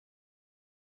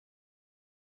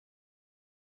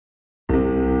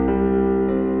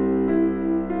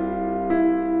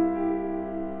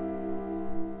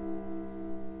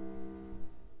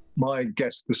my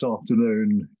guest this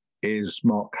afternoon is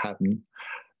Mark Haddon,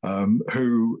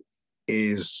 who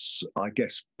is, I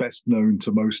guess, best known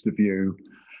to most of you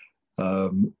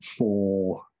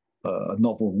for a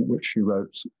novel which he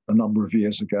wrote a number of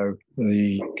years ago,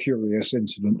 The Curious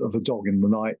Incident of the Dog in the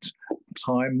Night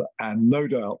Time. And no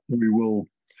doubt we will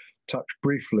touch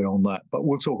briefly on that, but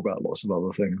we'll talk about lots of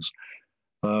other things.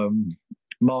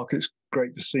 Mark, it's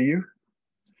great to see you.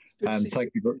 Good and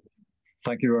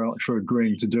thank you very much for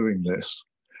agreeing to doing this.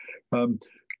 Can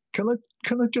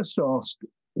I just ask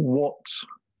what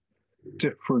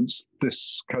difference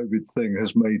this COVID thing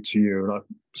has made to you? And I've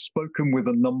spoken with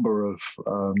a number of,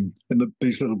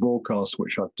 these little broadcasts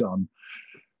which I've done,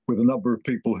 with a number of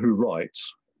people who write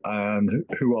and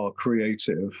who are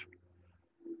creative,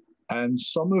 and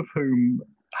some of whom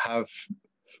have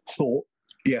thought,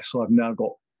 yes, I've now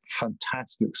got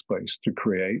fantastic space to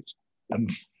create, and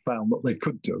found that they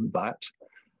could do that.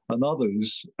 And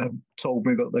others have told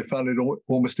me that they found it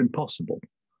almost impossible.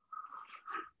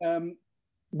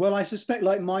 Well, I suspect,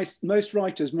 like most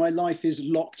writers, my life is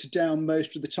locked down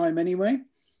most of the time anyway.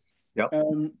 Yep.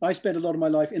 I spend a lot of my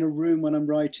life in a room when I'm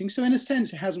writing. So in a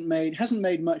sense, it hasn't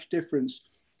made much difference.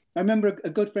 I remember a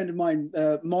good friend of mine,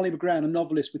 Molly McGrann, a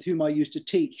novelist with whom I used to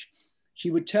teach. She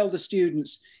would tell the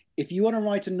students, if you want to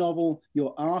write a novel,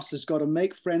 your arse has got to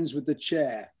make friends with the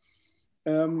chair.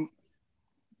 And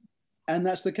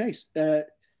that's the case.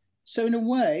 So in a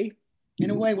way,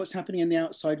 what's happening in the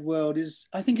outside world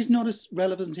I think is not as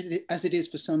relevant as it is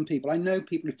for some people. I know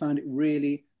people who found it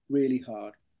really, really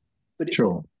hard, but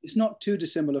it's not too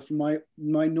dissimilar from my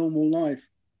normal life.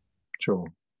 Sure.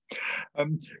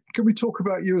 Can we talk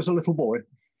about you as a little boy?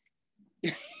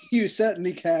 You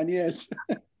certainly can, yes.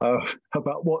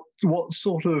 About what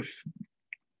sort of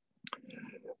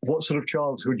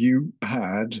childhood you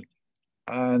had,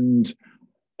 and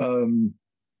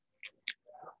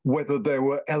whether there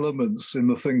were elements in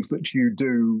the things that you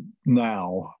do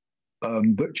now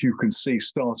that you can see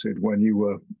started when you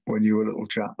were a little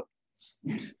chap.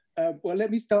 Well, let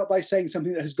me start by saying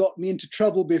something that has got me into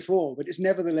trouble before, but it's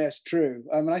nevertheless true.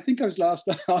 And I think I was last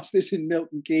asked this in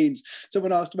Milton Keynes.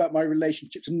 Someone asked about my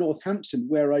relationship to Northampton,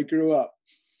 where I grew up.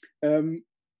 And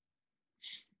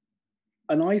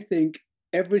I think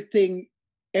everything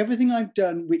I've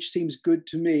done which seems good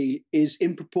to me is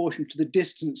in proportion to the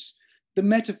distance, the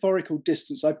metaphorical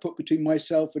distance I put between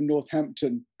myself and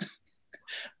Northampton.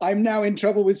 I'm now in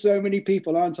trouble with so many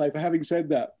people, aren't I, for having said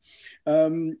that?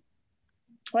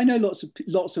 I know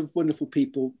lots of wonderful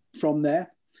people from there,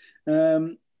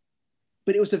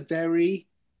 but it was a very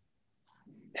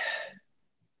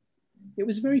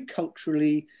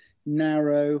culturally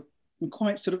narrow and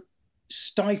quite sort of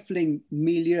stifling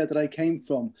milieu that I came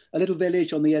from. A little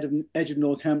village on the edge of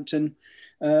Northampton.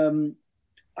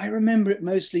 I remember it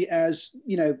mostly as,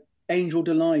 Angel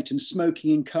Delight and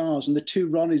smoking in cars and the two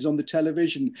Ronnies on the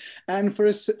television. And for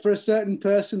a certain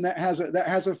person that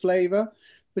has a flavour.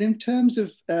 But in terms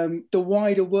of the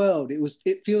wider world,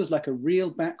 it feels like a real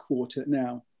backwater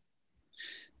now.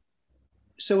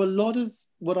 So a lot of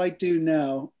what I do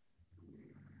now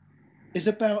is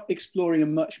about exploring a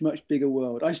much, much bigger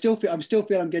world. I still feel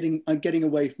I'm getting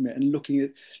away from it and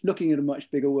looking at a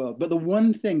much bigger world. But the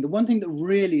one thing that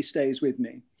really stays with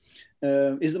me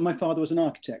is that my father was an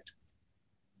architect.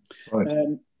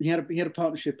 Right. He had a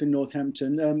partnership in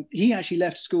Northampton. He actually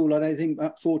left school at, I think,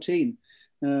 at 14.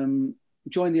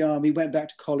 Joined the army, went back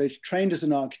to college, trained as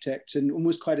an architect, and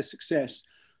was quite a success.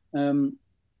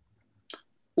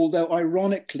 Although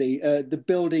ironically, the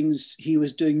buildings he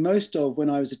was doing most of when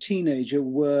I was a teenager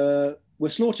were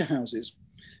slaughterhouses.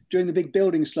 During the big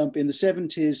building slump in the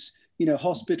 70s,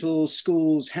 hospitals,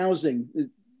 schools, housing,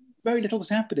 very little was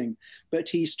happening. But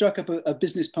he struck up a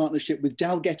business partnership with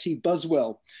Dalgetty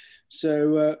Buswell.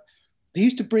 So he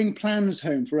used to bring plans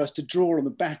home for us to draw on the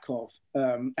back of,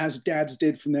 as dads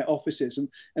did from their offices.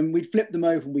 And we'd flip them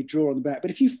over and we'd draw on the back.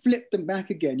 But if you flip them back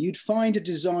again, you'd find a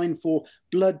design for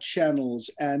blood channels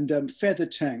and feather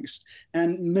tanks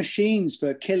and machines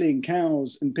for killing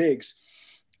cows and pigs.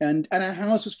 And our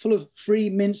house was full of free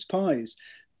mince pies.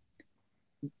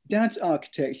 Dad's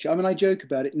architecture, I mean, I joke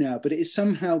about it now, but it has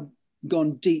somehow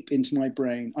gone deep into my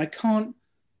brain. I can't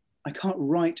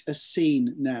write a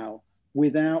scene now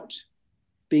without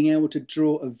being able to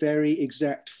draw a very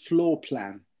exact floor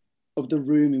plan of the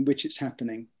room in which it's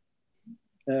happening.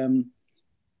 And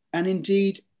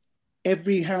indeed,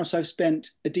 every house I've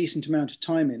spent a decent amount of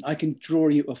time in, I can draw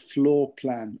you a floor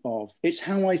plan of. It's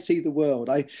how I see the world.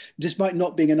 Despite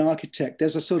not being an architect,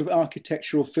 there's a sort of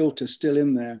architectural filter still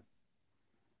in there.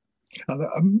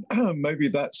 And maybe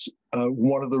that's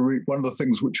one of the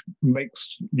things which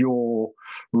makes your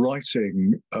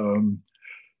writing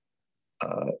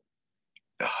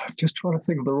just trying to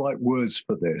think of the right words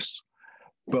for this,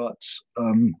 but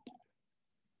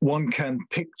one can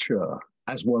picture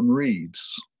as one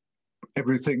reads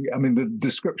everything. I mean, the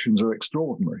descriptions are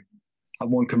extraordinary,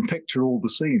 and one can picture all the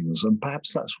scenes. And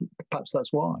perhaps that's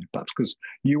why. Perhaps because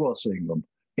you are seeing them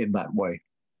in that way.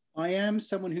 I am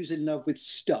someone who's in love with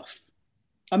stuff.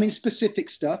 I mean, specific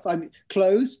stuff. I mean,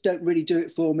 clothes don't really do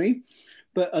it for me,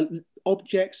 but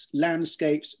objects,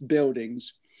 landscapes,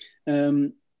 buildings.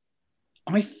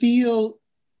 I feel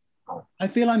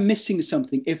I'm missing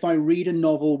something if I read a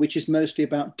novel which is mostly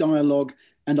about dialogue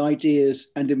and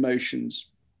ideas and emotions.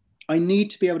 I need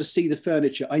to be able to see the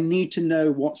furniture. I need to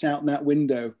know what's out that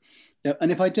window.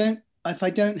 And if I don't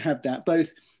have that,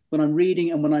 both when I'm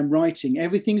reading and when I'm writing,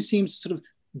 everything seems to sort of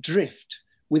drift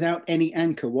without any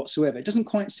anchor whatsoever. It doesn't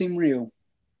quite seem real.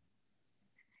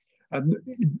 And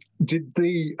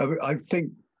I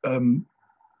think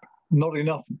not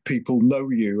enough people know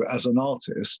you as an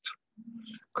artist,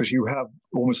 because you have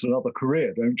almost another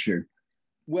career, don't you?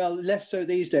 Well, less so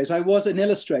these days. I was an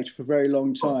illustrator for a very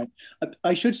long time.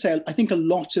 I should say, I think a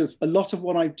lot of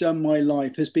what I've done my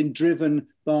life has been driven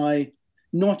by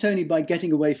not only by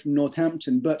getting away from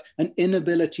Northampton, but an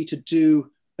inability to do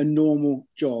a normal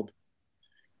job.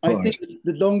 Right. I think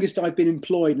the longest I've been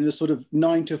employed in a sort of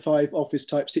 9-to-5 office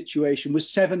type situation was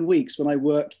 7 weeks when I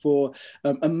worked for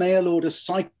a mail order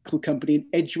cycle company in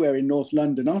Edgware in North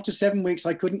London. After 7 weeks,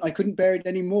 I couldn't bear it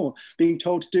anymore, being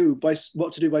told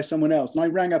what to do by someone else. And I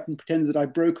rang up and pretended that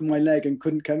I'd broken my leg and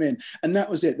couldn't come in. And that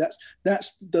was it.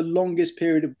 That's the longest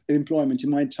period of employment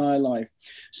in my entire life.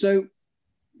 So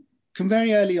from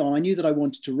very early on, I knew that I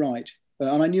wanted to write.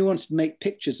 And I knew I wanted to make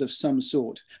pictures of some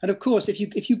sort. And of course, if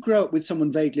you grow up with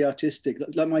someone vaguely artistic,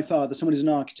 like my father, someone who's an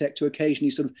architect who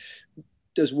occasionally sort of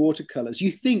does watercolors,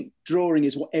 you think drawing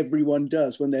is what everyone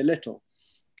does when they're little.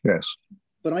 Yes.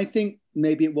 But I think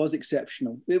maybe it was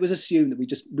exceptional. It was assumed that we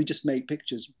just made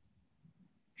pictures.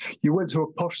 You went to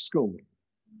a posh school.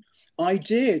 I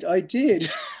did.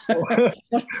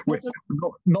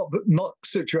 not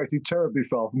situated terribly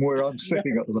far from where I'm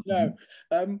sitting at the moment.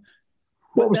 No.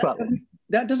 What was that?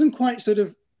 That doesn't quite sort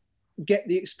of get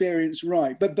the experience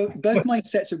right. But both my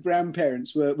sets of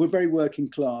grandparents were very working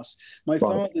class. My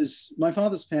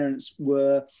father's parents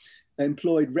were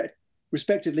employed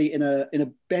respectively in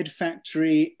a bed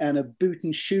factory and a boot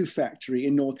and shoe factory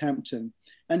in Northampton.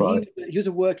 And he was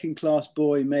a working class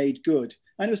boy made good.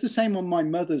 And it was the same on my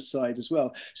mother's side as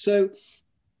well. So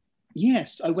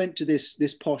yes, I went to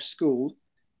this posh school,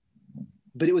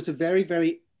 but it was a very,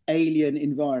 very alien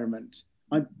environment.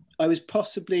 I was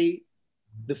possibly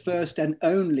the first and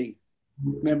only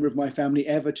member of my family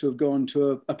ever to have gone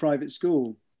to a private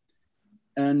school.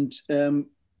 And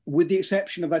with the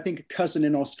exception of, I think, a cousin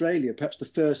in Australia, perhaps the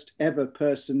first ever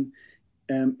person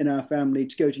in our family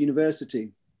to go to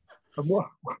university. And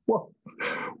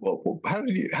how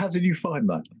did you find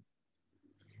that?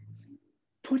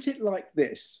 Put it like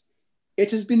this.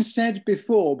 It has been said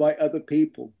before by other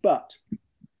people, but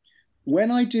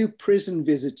when I do prison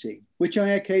visiting, which I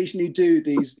occasionally do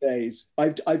these days,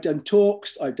 I've done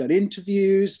talks, I've done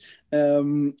interviews,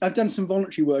 I've done some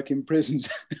voluntary work in prisons.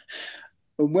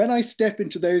 And when I step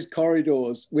into those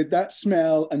corridors with that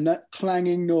smell and that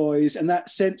clanging noise and that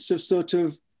sense of sort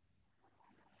of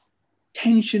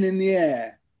tension in the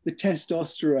air, the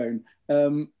testosterone,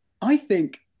 I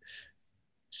think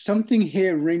something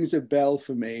here rings a bell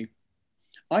for me.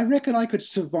 I reckon I could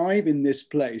survive in this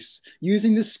place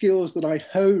using the skills that I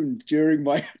honed during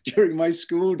my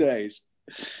school days.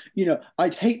 You know,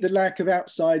 I'd hate the lack of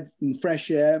outside and fresh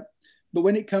air, but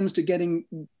when it comes to getting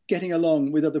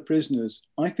along with other prisoners,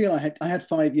 I feel I had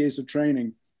 5 years of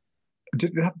training.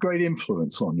 Did it have great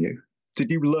influence on you? Did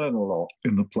you learn a lot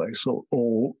in the place,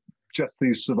 or just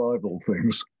these survival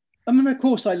things? I mean, of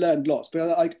course I learned lots,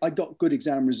 but I got good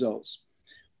exam results.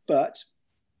 But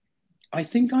I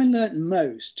think I learned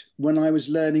most when I was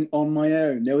learning on my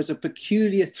own. There was a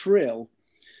peculiar thrill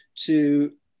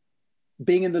to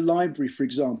being in the library, for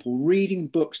example, reading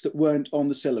books that weren't on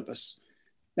the syllabus.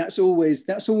 That's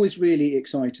always really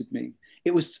excited me.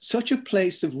 It was such a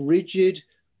place of rigid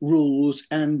rules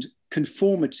and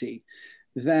conformity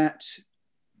that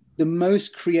the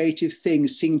most creative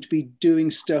things seemed to be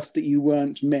doing stuff that you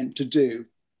weren't meant to do.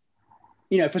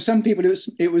 You know, for some people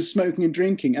it was smoking and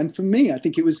drinking, and for me, I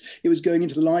think it was going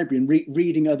into the library and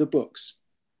reading other books.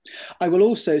 I will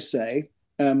also say,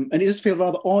 and it does feel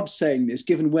rather odd saying this,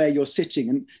 given where you're sitting,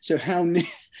 and so how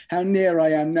near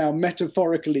I am now,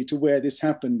 metaphorically, to where this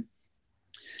happened.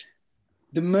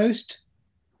 The most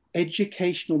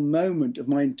educational moment of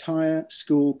my entire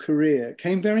school career. It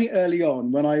came very early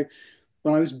on when I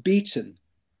was beaten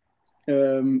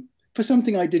for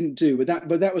something I didn't do, but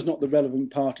that was not the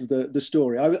relevant part of the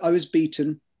story. I was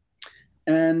beaten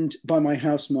and by my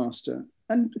housemaster,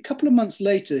 and a couple of months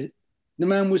later, the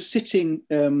man was sitting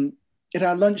at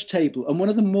our lunch table, and one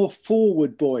of the more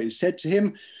forward boys said to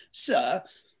him, "Sir,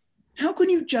 how can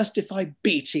you justify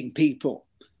beating people?"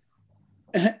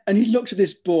 And he looked at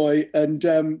this boy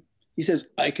and he says,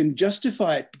 "I can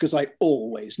justify it because I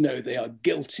always know they are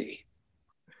guilty."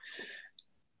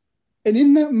 And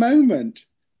in that moment,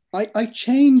 I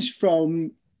changed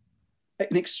from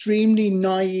an extremely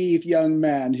naive young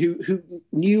man who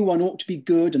knew one ought to be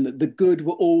good and that the good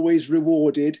were always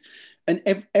rewarded and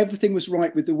everything was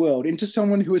right with the world, into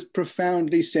someone who was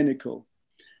profoundly cynical.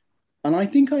 And I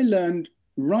think I learned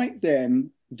right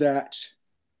then that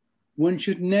one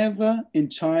should never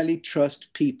entirely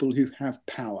trust people who have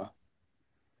power.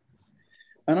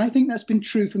 And I think that's been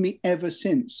true for me ever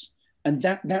since. And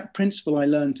that principle I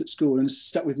learned at school and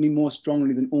stuck with me more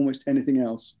strongly than almost anything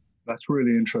else. That's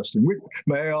really interesting.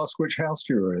 May I ask which house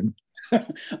you were in?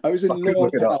 I was in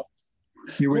Lord House.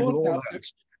 You were in Lord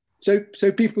House.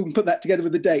 So people can put that together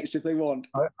with the dates if they want.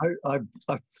 I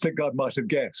think I might have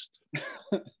guessed.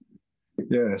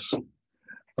 Yes.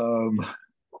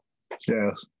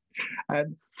 Yes.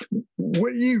 And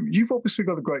you've obviously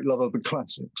got a great love of the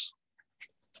classics.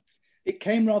 It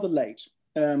came rather late.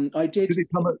 I did.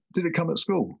 Did it come at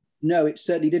school? No, it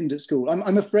certainly didn't at school.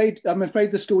 I'm afraid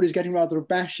the school is getting rather a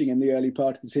bashing in the early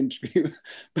part of this interview.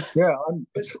 Yeah,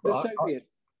 but so be it.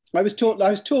 I was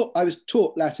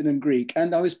taught Latin and Greek,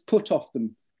 and I was put off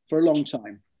them for a long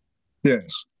time.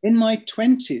 Yes. In my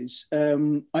 20s,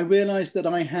 I realised that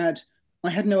I had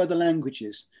no other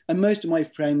languages, and most of my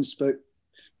friends spoke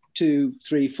 2,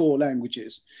 3, 4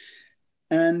 languages,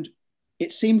 and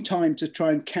it seemed time to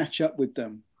try and catch up with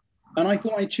them. And I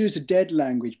thought I'd choose a dead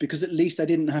language because at least I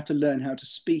didn't have to learn how to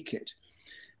speak it.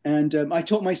 And I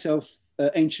taught myself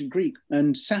ancient Greek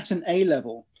and sat an A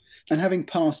level. And having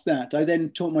passed that, I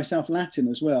then taught myself Latin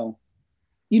as well.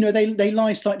 You know, they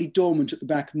lie slightly dormant at the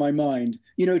back of my mind.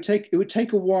 You know, it would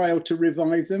take a while to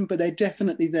revive them, but they're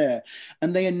definitely there.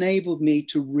 And they enabled me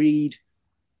to read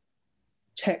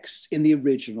texts in the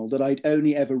original that I'd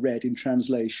only ever read in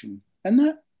translation. And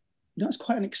that's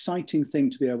quite an exciting thing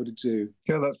to be able to do.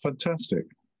 Yeah, that's fantastic.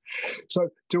 So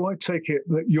do I take it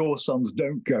that your sons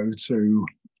don't go to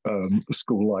a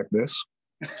school like this?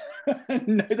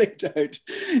 No, they don't.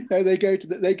 No, they go to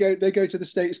the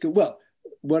state school. Well,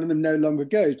 one of them no longer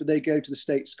goes, but they go to the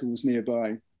state schools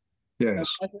nearby.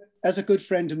 Yes. As a good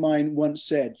friend of mine once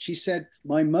said, she said,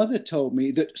 "My mother told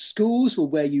me that schools were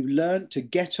where you learned to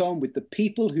get on with the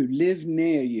people who live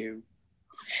near you."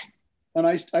 And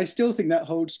I still think that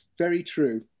holds very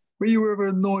true. Were you ever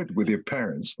annoyed with your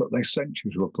parents that they sent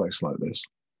you to a place like this?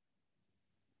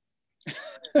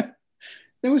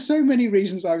 There were so many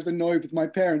reasons I was annoyed with my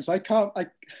parents.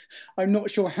 I'm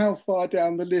not sure how far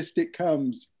down the list it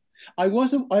comes. I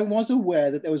was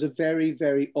aware that there was a very,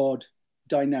 very odd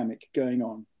dynamic going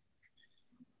on.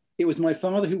 It was my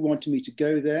father who wanted me to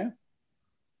go there.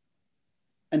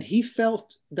 And he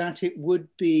felt that it would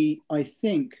be, I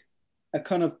think, a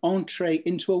kind of entree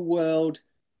into a world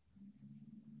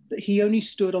that he only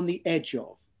stood on the edge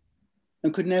of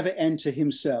and could never enter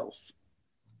himself.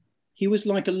 He was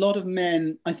like a lot of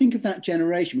men, I think of that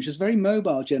generation, which was a very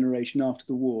mobile generation after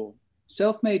the war.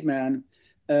 Self-made man,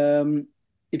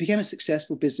 he became a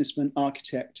successful businessman,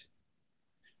 architect,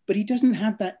 but he doesn't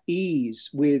have that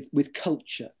ease with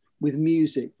culture, with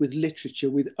music, with literature,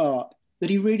 with art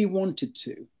that he really wanted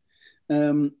to.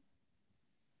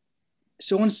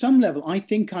 So on some level, I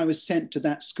think I was sent to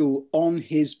that school on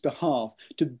his behalf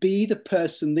to be the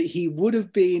person that he would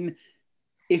have been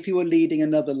if he were leading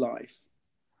another life.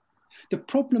 The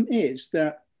problem is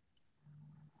that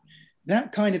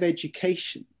kind of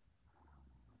education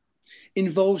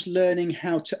involves learning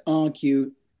how to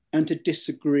argue and to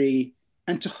disagree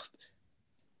and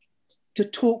to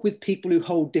talk with people who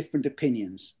hold different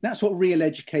opinions. That's what real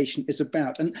education is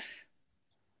about. And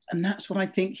that's what I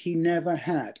think he never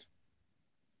had.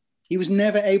 He was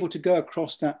never able to go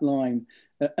across that line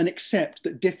and accept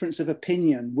that difference of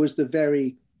opinion was the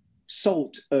very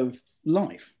salt of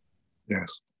life.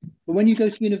 Yes. But when you go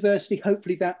to university,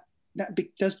 hopefully that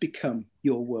does become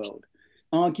your world.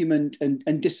 Argument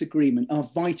and disagreement are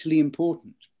vitally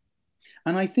important.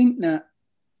 And I think that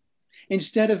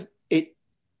instead of it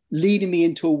leading me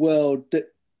into a world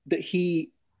that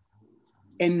he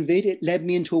envied, it led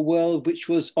me into a world which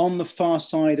was on the far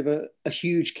side of a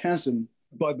huge chasm.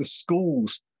 By the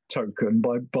schools token,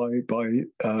 by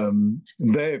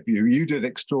their view, you did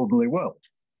extraordinarily well.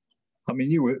 I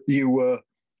mean, you were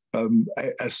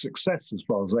a success as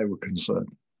far as they were concerned.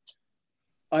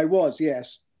 I was,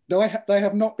 yes. Though I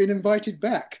have not been invited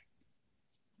back.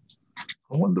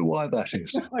 I wonder why that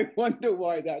is. I wonder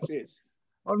why that is.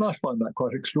 And I find that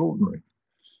quite extraordinary.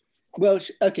 Well,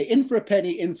 okay, in for a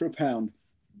penny, in for a pound.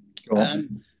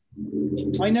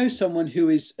 I know someone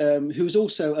who's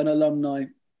also an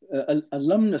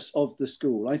alumnus of the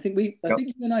school. I think you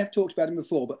and I have talked about him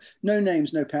before, but no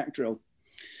names, no pack drill.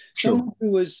 Sure. Someone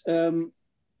who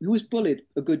was bullied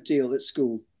a good deal at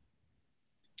school,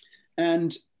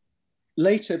 and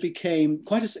later became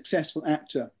quite a successful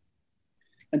actor,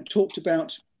 and talked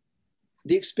about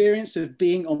the experience of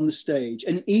being on the stage.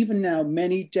 And even now,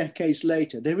 many decades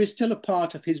later, there is still a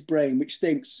part of his brain which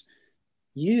thinks,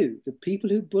 you, the people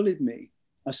who bullied me,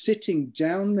 are sitting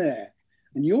down there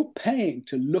and you're paying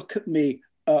to look at me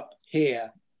up here.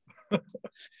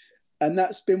 And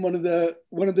that's been one of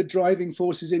the driving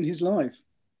forces in his life.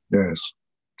 Yes,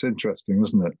 it's interesting,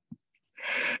 isn't it?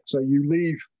 So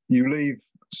you leave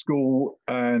school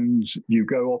and you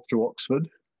go off to Oxford.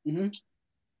 Mm-hmm.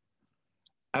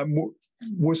 And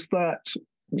was that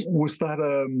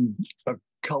a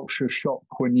culture shock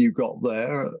when you got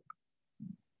there?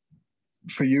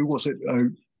 For you, was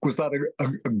that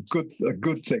a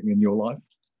good thing in your life?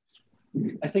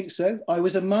 I think so. I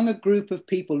was among a group of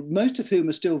people, most of whom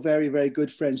are still very, very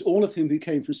good friends, all of whom who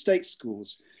came from state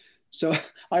schools. So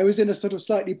I was in a sort of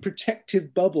slightly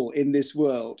protective bubble in this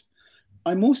world.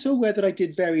 I'm also aware that I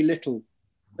did very little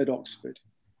at Oxford.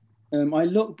 I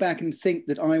look back and think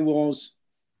that I was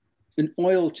an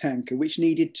oil tanker which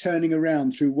needed turning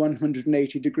around through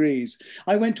 180 degrees.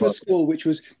 I went to a school which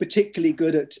was particularly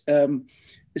good at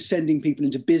sending people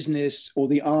into business or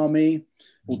the army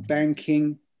or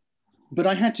banking, but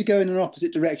I had to go in an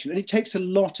opposite direction. And it takes a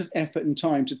lot of effort and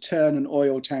time to turn an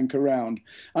oil tank around.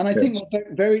 And I think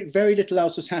very, very little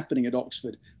else was happening at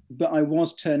Oxford, but I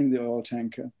was turning the oil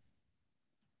tanker.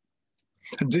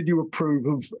 And did you approve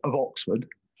of Oxford?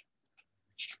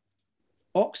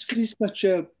 Oxford is such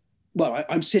a... Well,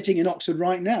 I'm sitting in Oxford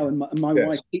right now, and my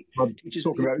wife teaches. I'm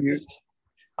talking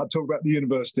about the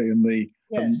university and the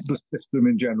system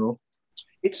in general.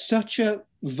 It's such a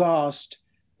vast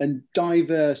and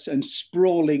diverse and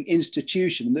sprawling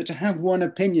institution that to have one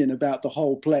opinion about the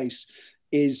whole place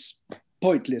is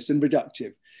pointless and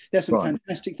reductive. There's some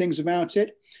fantastic things about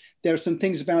it. There are some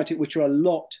things about it which are a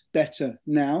lot better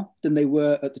now than they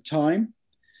were at the time.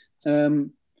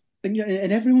 And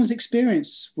everyone's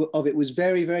experience of it was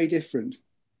very, very different.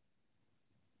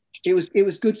 It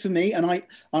was good for me, and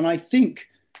I think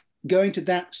going to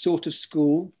that sort of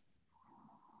school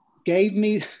gave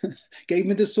me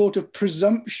the sort of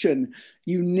presumption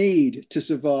you need to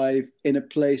survive in a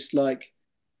place like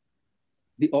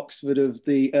the Oxford of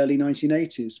the early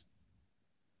 1980s.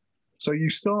 So you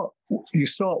start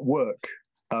work.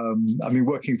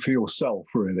 Working for yourself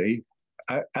really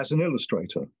as an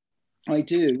illustrator. I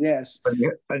do, yes. And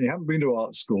you haven't been to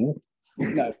art school?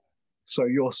 No. So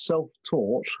you're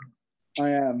self-taught? I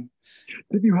am.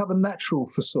 Did you have a natural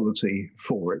facility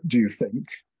for it, do you think?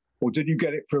 Or did you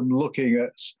get it from looking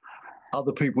at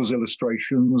other people's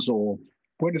illustrations, or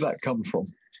where did that come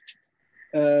from?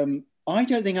 I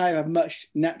don't think I have much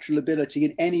natural ability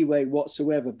in any way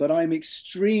whatsoever, but I'm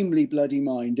extremely bloody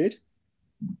minded.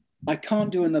 I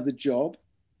can't do another job.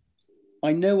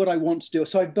 I know what I want to do.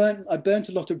 So I burnt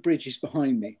a lot of bridges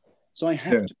behind me. So I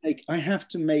have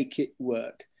to make it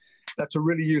work. That's a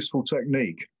really useful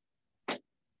technique.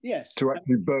 Yes. To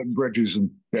actually burn bridges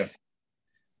and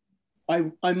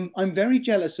I'm very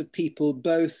jealous of people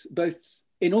both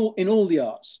in all the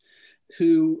arts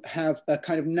who have a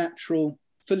kind of natural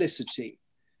felicity.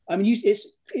 I mean,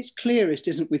 it's clearest,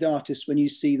 isn't it, with artists when you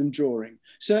see them drawing.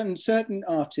 Certain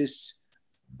artists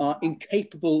are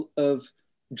incapable of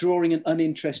drawing an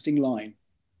uninteresting line.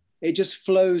 It just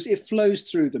flows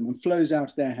through them and flows out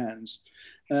of their hands.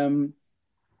 And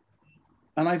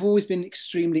I've always been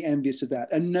extremely envious of that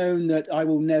and known that I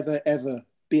will never, ever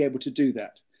be able to do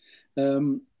that.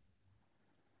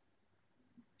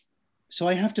 So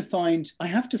I have to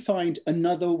find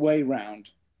another way round.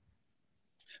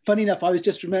 Funny enough, I was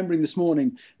just remembering this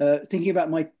morning, thinking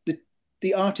about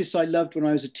the artists I loved when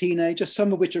I was a teenager,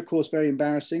 some of which are, of course, very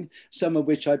embarrassing, some of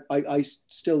which I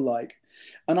still like.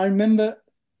 And I remember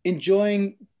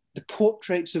enjoying the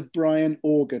portraits of Brian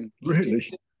Organ.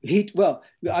 Really?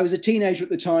 I was a teenager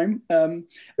at the time.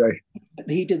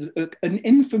 He did an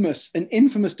infamous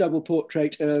double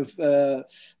portrait of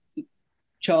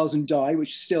Charles and Di,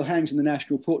 which still hangs in the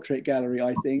National Portrait Gallery,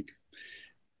 I think.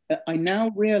 I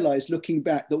now realize, looking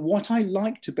back, that what I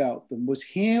liked about them was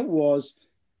here was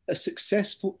a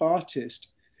successful artist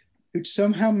who'd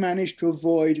somehow managed to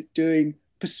avoid doing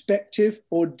perspective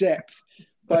or depth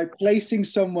by placing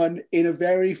someone in a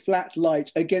very flat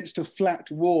light against a flat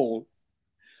wall.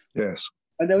 Yes.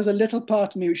 And there was a little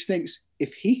part of me which thinks,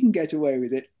 if he can get away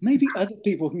with it, maybe other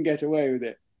people can get away with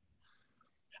it.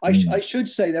 I should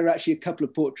say there are actually a couple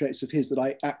of portraits of his that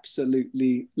I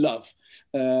absolutely love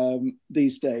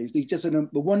these days. There's just a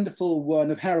wonderful one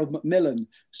of Harold Macmillan,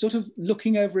 sort of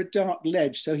looking over a dark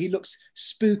ledge. So he looks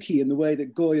spooky in the way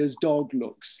that Goya's dog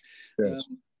looks. Yes.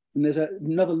 And there's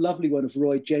another lovely one of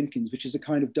Roy Jenkins, which is a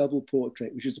kind of double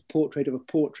portrait, which is a portrait of a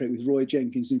portrait with Roy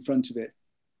Jenkins in front of it.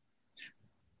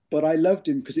 But I loved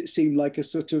him because it seemed like a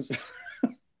sort of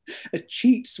a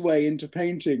cheat's way into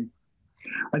painting.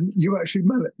 And you actually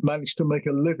managed to make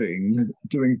a living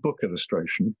doing book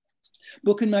illustration.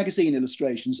 Book and magazine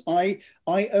illustrations. I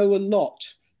owe a lot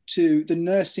to the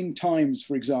Nursing Times,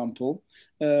 for example,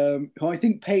 who I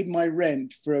think paid my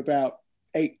rent for about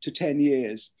 8 to 10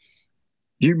 years.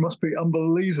 You must be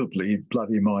unbelievably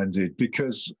bloody minded,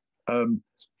 because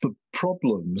the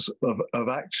problems of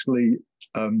actually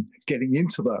getting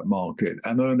into that market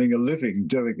and earning a living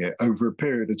doing it over a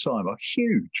period of time are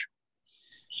huge.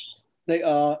 They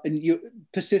are, and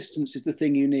persistence is the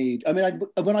thing you need. I mean,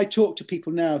 when I talk to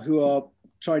people now who are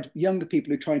younger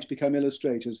people who are trying to become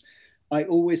illustrators, I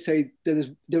always say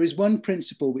there is one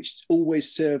principle which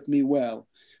always served me well,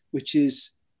 which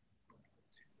is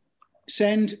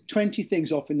send 20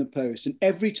 things off in the post, and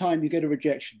every time you get a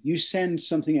rejection, you send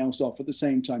something else off at the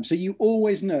same time. So you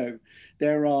always know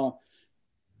there are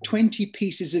 20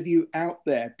 pieces of you out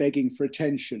there begging for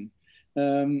attention.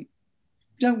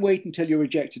 Don't wait until you're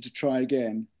rejected to try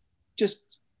again.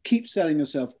 Just keep selling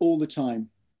yourself all the time.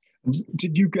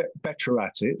 Did you get better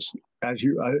at it as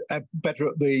you better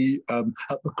at the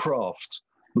craft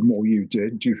the more you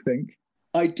did? Do you think?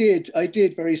 I did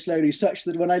very slowly, such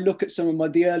that when I look at some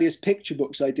of the earliest picture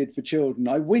books I did for children,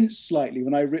 I wince slightly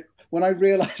when I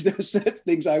realised there were certain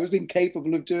things I was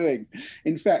incapable of doing.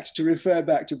 In fact, to refer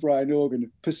back to Brian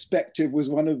Organ, perspective was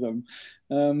one of them.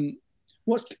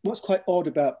 What's quite odd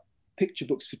about picture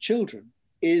books for children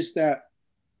is that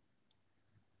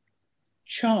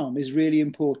charm is really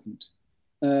important.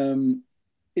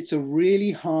 It's a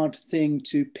really hard thing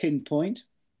to pinpoint,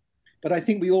 but I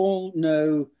think we all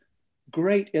know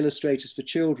great illustrators for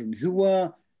children who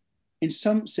were, in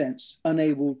some sense,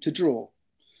 unable to draw.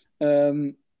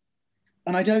 And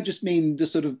I don't just mean the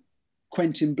sort of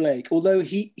Quentin Blake, although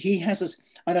he has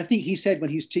and I think he said when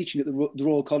he was teaching at the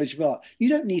Royal College of Art, you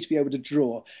don't need to be able to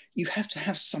draw. You have to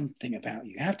have something about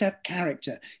you. You have to have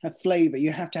character, have flavour,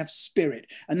 you have to have spirit.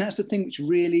 And that's the thing which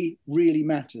really, really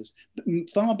matters. But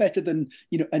far better than,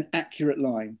 an accurate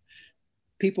line.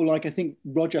 People like, I think,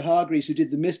 Roger Hargreaves, who did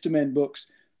the Mr. Men books,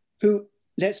 who,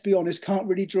 let's be honest, can't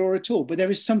really draw at all. But there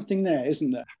is something there,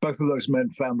 isn't there? Both of those men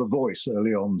found a voice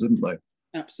early on, didn't they?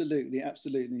 Absolutely,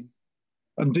 absolutely.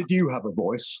 And did you have a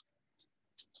voice?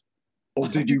 Or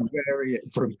did you vary it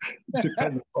from,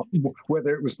 depending on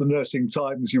whether it was the Nursing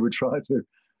Times you would try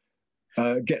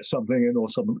to get something in, or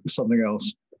something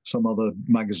else, some other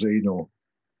magazine? Or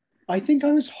I think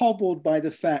I was hobbled by the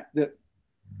fact that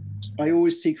I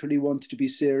always secretly wanted to be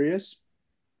serious.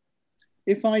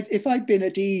 If I'd been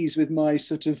at ease with my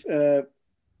sort of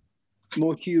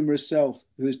more humorous self,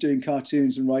 who was doing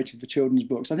cartoons and writing for children's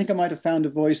books, I think I might have found a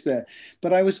voice there.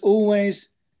 But I was always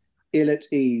ill at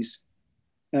ease.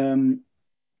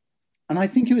 And I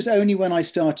think it was only when I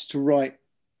started to write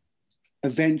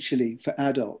eventually for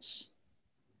adults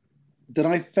that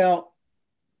I felt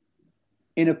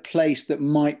in a place that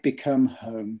might become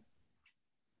home.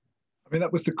 I mean,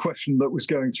 that was the question that was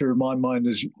going through my mind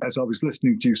as I was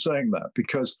listening to you saying that,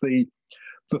 because the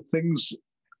things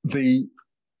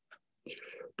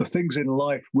in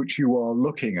life which you are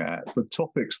looking at, the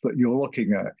topics that you're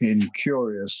looking at in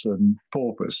Curious and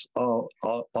Porpoise are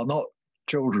not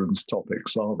children's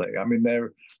topics, are they? I mean,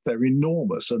 they're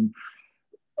enormous. And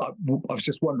I was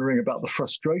just wondering about the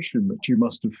frustration that you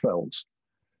must have felt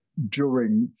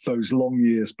during those long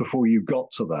years before you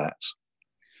got to that.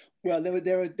 Well,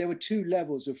 there were two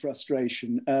levels of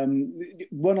frustration,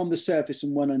 one on the surface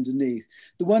and one underneath.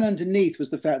 The one underneath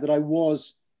was the fact that I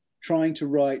was trying to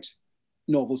write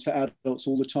novels for adults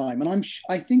all the time. And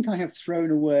I think I have thrown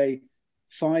away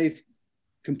 5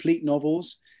 complete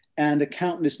novels and a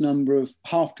countless number of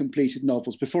half-completed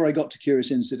novels before I got to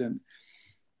Curious Incident.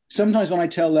 Sometimes when I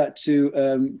tell that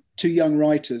to young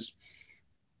writers,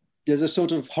 there's a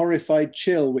sort of horrified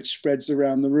chill which spreads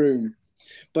around the room.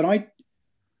 But I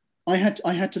had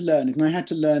to learn it, and I had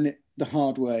to learn it the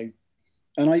hard way.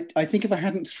 And I think if I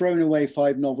hadn't thrown away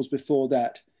 5 novels before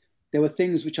that, there were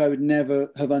things which I would never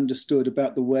have understood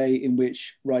about the way in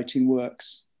which writing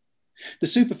works. The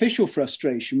superficial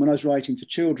frustration when I was writing for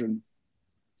children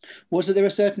was that there are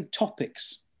certain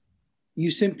topics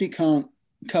you simply can't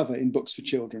cover in books for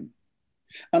children.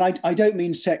 And I don't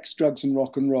mean sex, drugs, and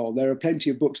rock and roll. There are plenty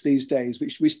of books these days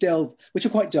which are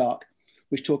quite dark,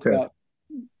 which talk about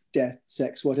death,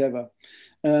 sex, whatever.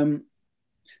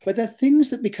 But there are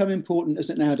things that become important as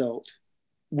an adult,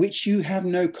 which you have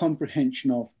no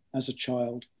comprehension of as a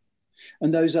child.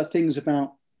 And those are things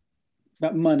about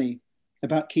money,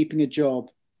 about keeping a job,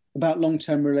 about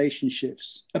long-term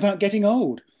relationships, about getting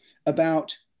old,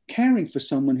 about caring for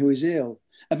someone who is ill,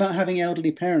 about having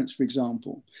elderly parents, for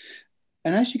example.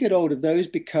 And as you get older, those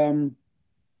become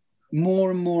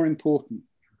more and more important.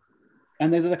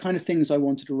 And they're the kind of things I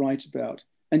wanted to write about.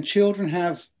 And children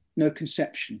have no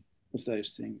conception of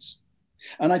those things.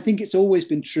 And I think it's always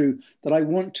been true that I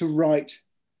want to write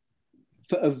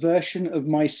for a version of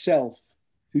myself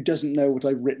who doesn't know what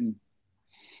I've written.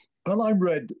 Well, I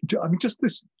read, I mean, just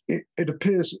this, it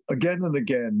appears again and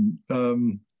again,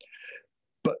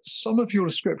 but some of your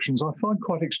descriptions I find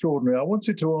quite extraordinary. I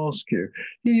wanted to ask you,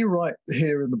 you write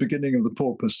here in the beginning of the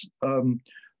Porpoise,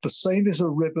 the Seine is a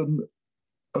ribbon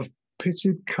of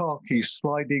pitted khaki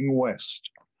sliding west.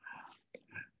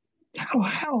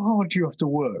 How hard do you have to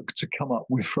work to come up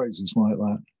with phrases like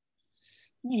that?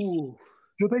 Ooh.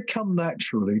 Do they come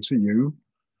naturally to you?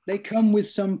 They come with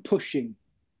some pushing.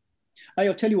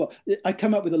 I'll tell you what, I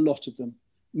come up with a lot of them.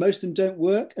 Most of them don't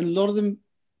work, and a lot of them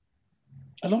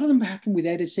happen with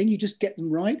editing. You just get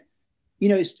them right. You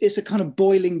know, it's a kind of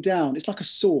boiling down. It's like a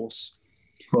sauce.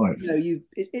 Right. You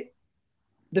know,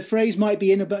 the phrase might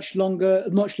be in a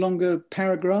much longer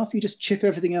paragraph. You just chip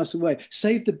everything else away.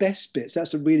 Save the best bits.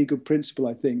 That's a really good principle,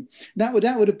 I think. That would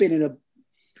have been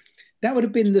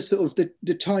the sort of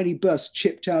the tiny bust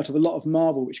chipped out of a lot of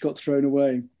marble which got thrown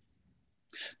away.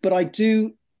 But I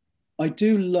do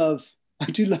love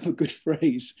a good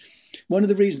phrase. One of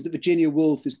the reasons that Virginia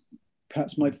Woolf is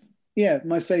perhaps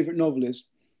my favorite novelist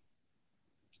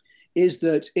is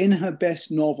that in her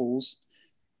best novels,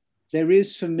 there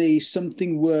is for me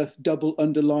something worth double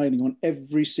underlining on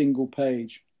every single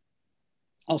page.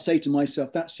 I'll say to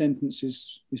myself, that sentence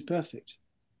is perfect.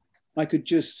 I could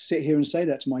just sit here and say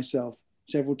that to myself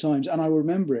several times and I will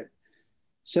remember it.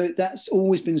 So that's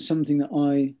always been something that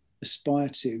I aspire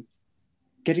to,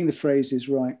 getting the phrases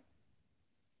right.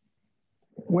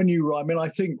 When you write, I mean, I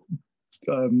think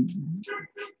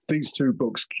these 2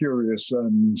 books, Curious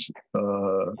and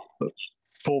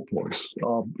Porpoise,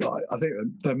 I think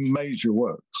they're major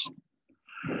works.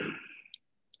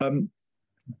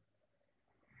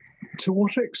 To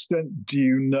what extent do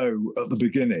you know at the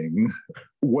beginning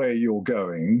where you're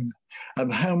going,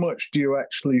 and how much do you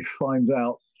actually find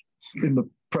out in the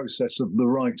process of the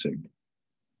writing?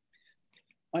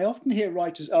 I often hear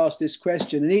writers ask this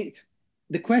question, and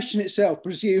the question itself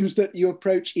presumes that you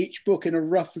approach each book in a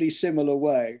roughly similar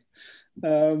way.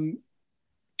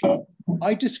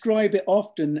 I describe it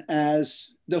often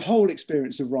as the whole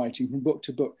experience of writing from book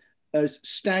to book as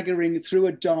staggering through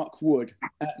a dark wood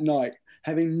at night,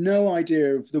 having no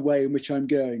idea of the way in which I'm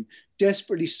going,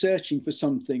 desperately searching for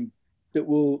something that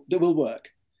will work.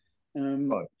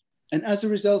 Right. And as a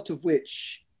result of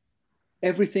which,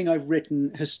 everything I've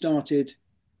written has started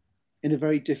in a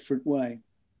very different way.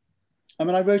 I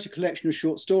mean, I wrote a collection of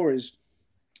short stories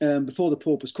before the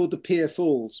Porpoise called The Pier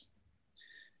Falls.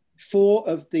 4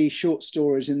 of the short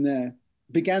stories in there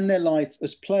began their life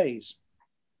as plays,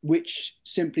 which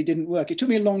simply didn't work. It took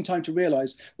me a long time to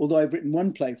realize, although I've written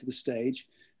 1 play for the stage,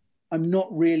 I'm not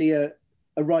really a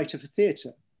writer for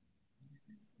theatre.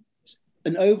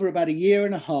 And over about a year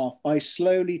and a half, I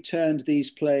slowly turned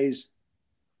these plays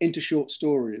into short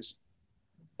stories,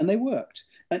 and they worked.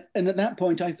 And at that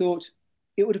point, I thought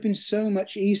it would have been so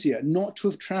much easier not to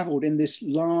have traveled in this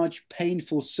large,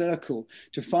 painful circle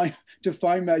to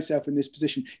find myself in this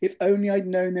position. If only I'd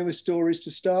known there were stories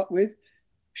to start with,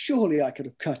 surely I could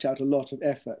have cut out a lot of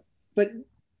effort. But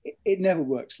it never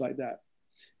works like that.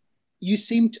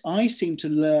 I seem to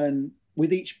learn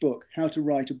with each book how to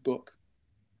write a book,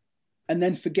 and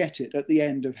then forget it at the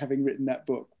end of having written that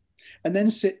book, and then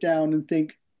sit down and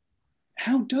think,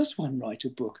 how does one write a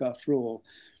book after all?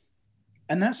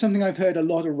 And that's something I've heard a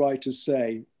lot of writers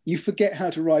say. You forget how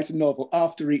to write a novel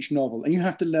after each novel, and you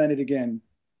have to learn it again.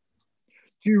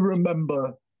 Do you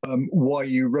remember why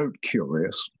you wrote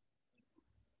Curious?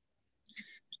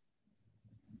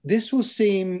 This will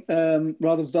seem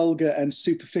rather vulgar and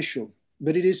superficial,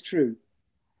 but it is true.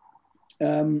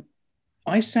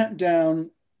 I sat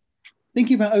down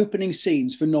thinking about opening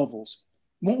scenes for novels.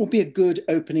 what would be a good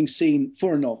opening scene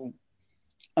for a novel?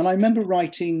 And I remember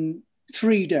writing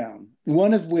 3 down,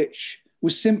 one of which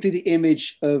was simply the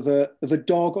image of a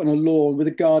dog on a lawn with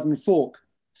a garden fork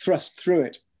thrust through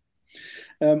it.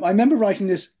 I remember writing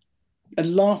this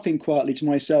and laughing quietly to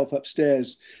myself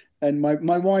upstairs. And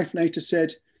my wife later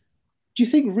said, "Do you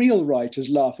think real writers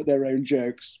laugh at their own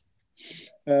jokes?"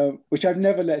 Which I've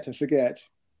never let her forget.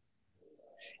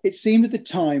 It seemed at the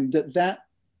time that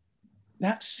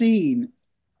scene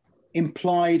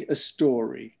implied a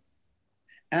story.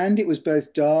 And it was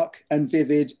both dark and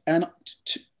vivid and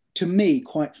to me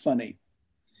quite funny.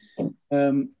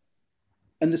 And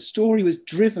the story was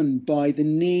driven by the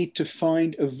need to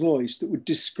find a voice that would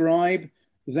describe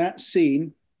that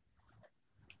scene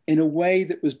in a way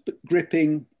that was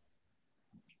gripping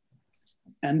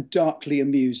and darkly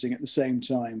amusing at the same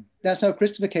time. That's how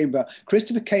Christopher came about.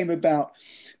 Christopher came about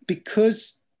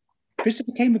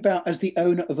as the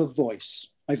owner of a voice.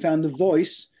 I found the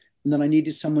voice, and then I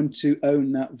needed someone to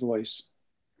own that voice.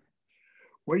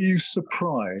 Were you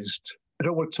surprised? I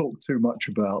don't want to talk too much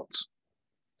about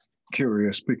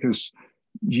Curious, because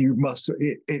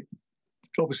it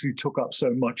obviously took up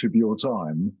so much of your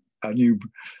time, and you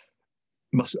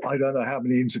must, I don't know how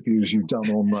many interviews you've done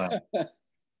on that,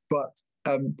 but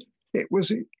it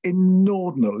was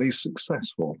inordinately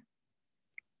successful.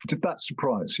 Did that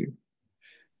surprise you?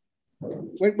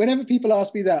 Whenever people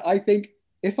ask me that, I think,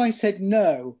 if I said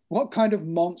no, what kind of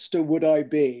monster would I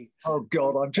be? Oh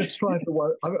God, I'm just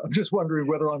wondering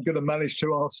whether I'm going to manage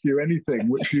to ask you anything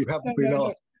which you haven't been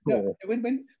asked before.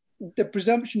 When the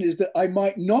presumption is that I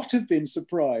might not have been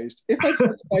surprised. If I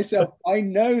said to myself, I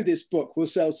know this book will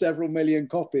sell several million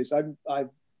copies,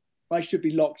 I should be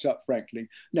locked up, frankly.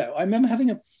 No, I remember having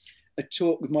a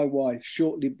talk with my wife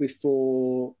shortly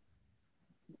before,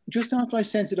 just after I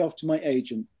sent it off to my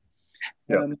agent.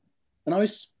 Yeah. And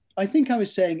I think I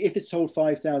was saying, if it sold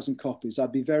 5,000 copies,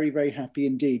 I'd be very, very happy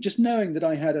indeed. Just knowing that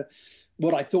I had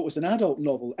what I thought was an adult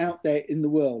novel out there in the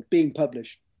world being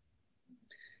published.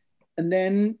 And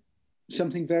then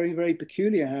something very, very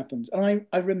peculiar happened. And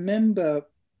I remember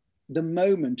the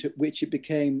moment at which it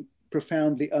became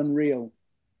profoundly unreal.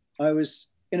 I was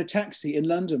in a taxi in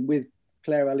London with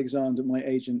Claire Alexander, my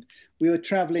agent. We were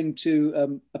traveling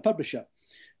to a publisher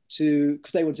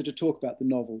because they wanted to talk about the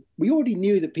novel. We already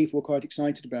knew that people were quite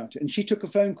excited about it. And she took a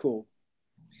phone call.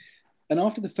 And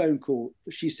after the phone call,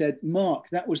 she said, "Mark,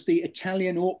 that was the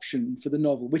Italian auction for the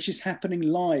novel, which is happening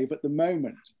live at the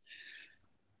moment."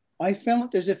 I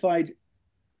felt as if I'd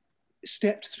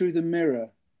stepped through the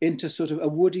mirror into sort of a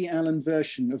Woody Allen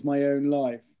version of my own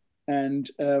life. And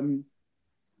from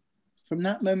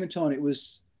that moment on, it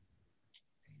was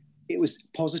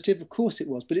positive, of course it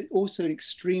was, but it also an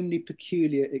extremely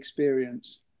peculiar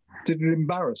experience. Did it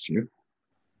embarrass you?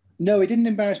 No, it didn't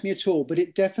embarrass me at all, but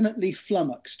it definitely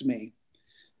flummoxed me.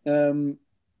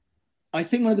 I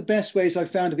think one of the best ways I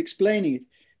found of explaining it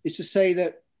is to say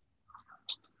that,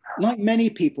 like many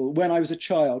people, when I was a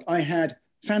child, I had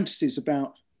fantasies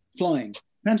about flying,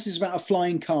 fantasies about a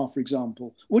flying car, for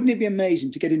example. Wouldn't it be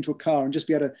amazing to get into a car and just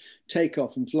be able to take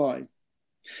off and fly?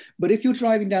 But if you're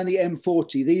driving down the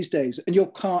M40 these days and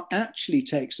your car actually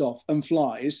takes off and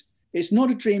flies, it's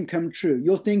not a dream come true.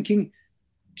 You're thinking,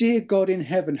 dear God in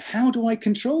heaven, how do I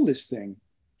control this thing?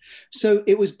 So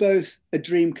it was both a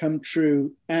dream come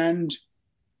true and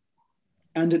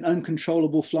an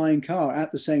uncontrollable flying car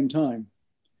at the same time.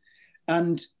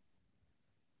 And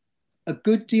a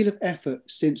good deal of effort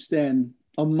since then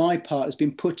on my part has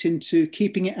been put into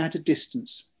keeping it at a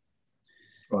distance.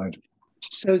 Right.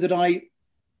 So that I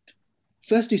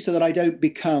don't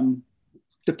become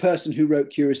the person who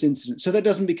wrote Curious Incident. So that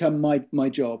doesn't become my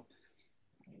job.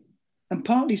 And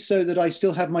partly so that I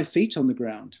still have my feet on the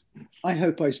ground. I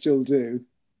hope I still do.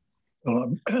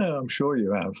 Well, I'm sure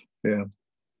you have, yeah.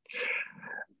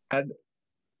 And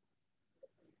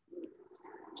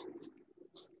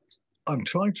I'm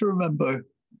trying to remember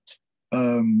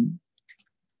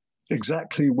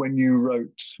exactly when you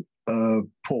wrote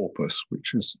Porpoise,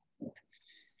 which is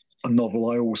a novel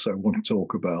I also want to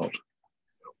talk about.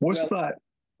 Was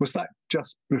that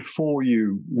just before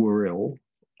you were ill,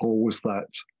 or was that?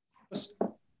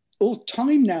 All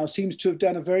time now seems to have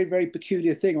done a very, very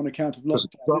peculiar thing on account of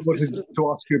lockdown. I wanted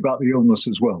to ask you about the illness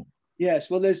as well. Yes,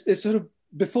 well, there's sort of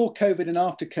before COVID and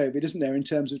after COVID, isn't there, in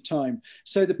terms of time?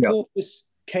 So the Porpoise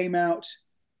came out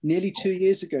nearly 2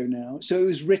 years ago now. So it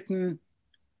was written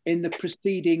in the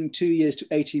preceding 2 years to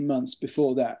 18 months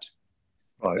before that.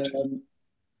 Right.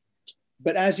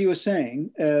 But as you were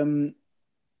saying,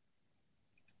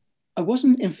 I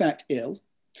wasn't in fact ill,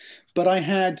 but I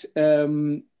had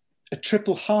a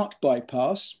triple heart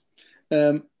bypass,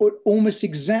 almost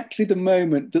exactly the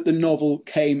moment that the novel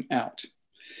came out.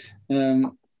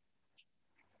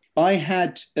 I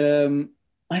had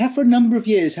for a number of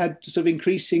years had sort of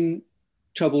increasing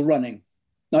trouble running.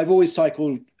 I've always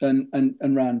cycled and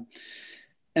ran,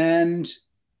 and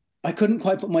I couldn't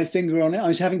quite put my finger on it. I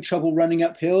was having trouble running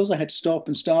up hills. I had to stop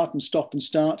and start and stop and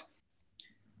start.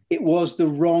 It was the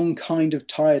wrong kind of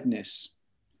tiredness.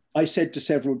 I said to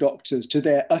several doctors, to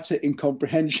their utter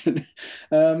incomprehension.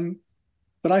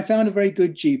 But I found a very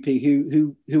good GP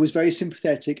who was very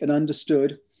sympathetic and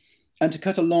understood. And to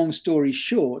cut a long story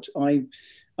short, I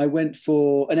went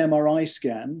for an MRI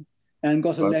scan and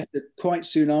got a letter quite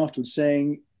soon afterwards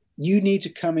saying, you need to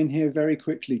come in here very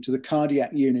quickly to the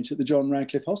cardiac unit at the John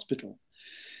Radcliffe Hospital.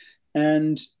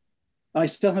 And I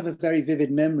still have a very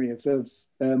vivid memory of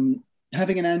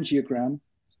having an angiogram,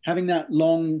 having that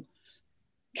long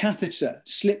catheter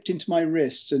slipped into my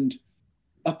wrist and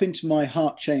up into my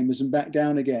heart chambers and back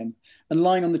down again, and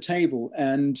lying on the table,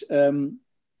 and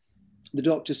the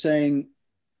doctor saying,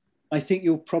 I think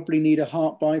you'll probably need a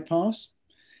heart bypass,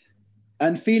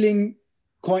 and feeling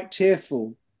quite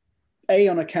tearful, A,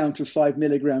 on account of 5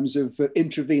 milligrams of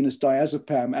intravenous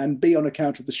diazepam, and B, on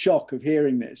account of the shock of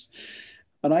hearing this.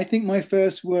 And I think my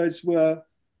first words were,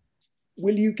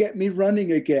 will you get me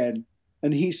running again?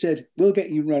 And he said, we'll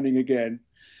get you running again.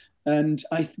 And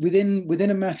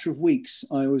within a matter of weeks,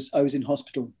 I was in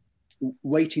hospital,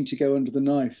 waiting to go under the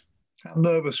knife. How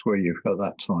nervous were you at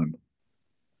that time?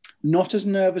 Not as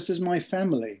nervous as my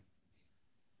family.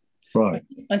 Right.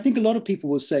 I think a lot of people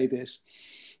will say this.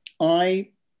 I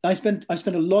spent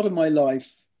a lot of my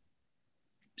life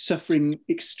suffering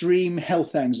extreme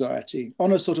health anxiety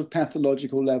on a sort of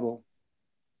pathological level.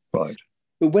 Right.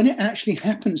 But when it actually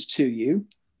happens to you,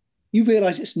 you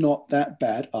realize it's not that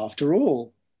bad after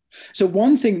all. So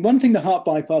one thing the heart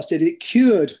bypass did, it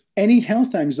cured any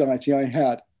health anxiety I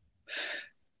had.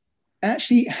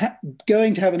 Actually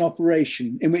going to have an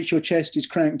operation in which your chest is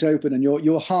cranked open and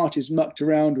your heart is mucked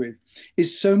around with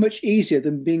is so much easier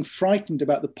than being frightened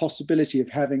about the possibility of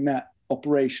having that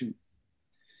operation.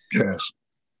 Yes.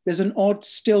 There's an odd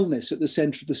stillness at the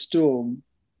center of the storm.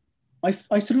 I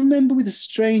sort of remember with a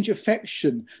strange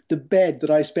affection the bed that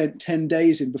I spent 10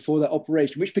 days in before that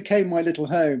operation, which became my little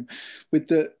home, with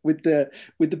the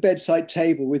bedside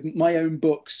table, with my own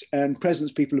books and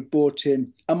presents people had brought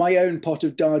in, and my own pot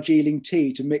of Darjeeling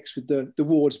tea to mix with the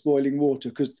ward's boiling water,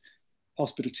 because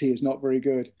hospital tea is not very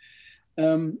good.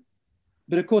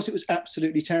 But of course, it was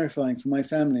absolutely terrifying for my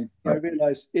family. Right. I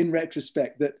realized in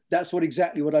retrospect that that's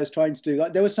exactly what I was trying to do.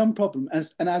 Like, there was some problem,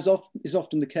 as is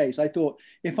often the case. I thought,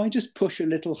 if I just push a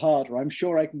little harder, I'm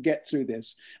sure I can get through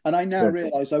this. And I now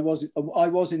realize I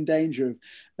was in danger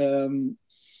of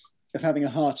having a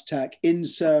heart attack in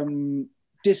some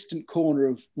distant corner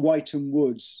of Whiteham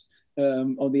Woods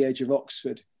on the edge of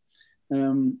Oxford.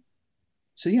 So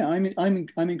yeah, I'm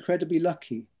incredibly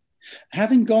lucky.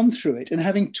 Having gone through it and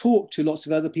having talked to lots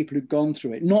of other people who've gone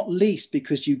through it, not least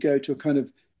because you go to a kind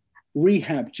of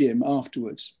rehab gym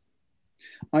afterwards,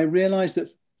 I realized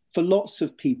that for lots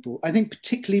of people, I think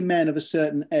particularly men of a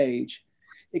certain age,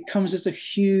 it comes as a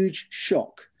huge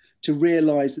shock to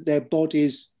realize that their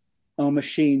bodies are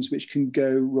machines which can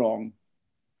go wrong.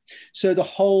 So the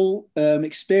whole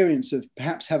experience of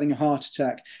perhaps having a heart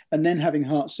attack and then having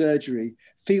heart surgery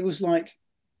feels like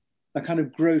a kind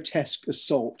of grotesque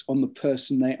assault on the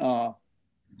person they are.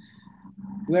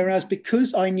 Whereas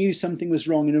because I knew something was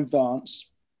wrong in advance,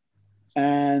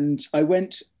 and I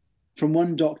went from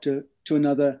one doctor to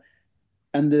another,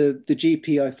 and the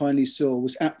GP I finally saw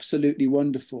was absolutely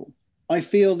wonderful, I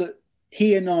feel that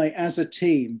he and I as a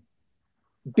team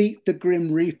beat the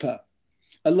Grim Reaper,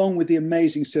 along with the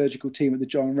amazing surgical team at the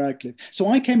John Radcliffe. So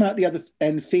I came out the other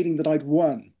end feeling that I'd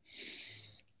won.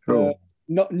 Cool.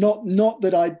 Not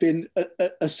that I'd been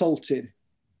assaulted,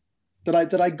 that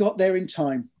I got there in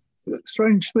time.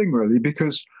 Strange thing, really,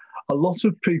 because a lot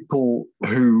of people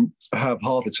who have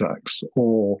heart attacks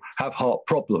or have heart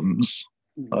problems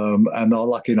and are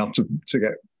lucky enough to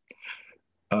get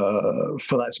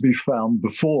for that to be found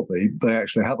before they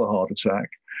actually have a heart attack,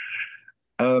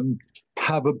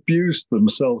 have abused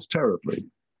themselves terribly.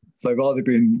 They've either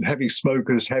been heavy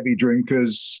smokers, heavy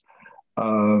drinkers,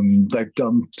 they've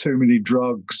done too many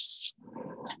drugs,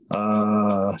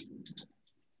 they're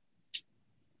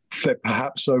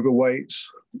perhaps overweight,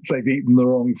 they've eaten the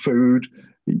wrong food.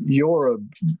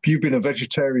 You've been a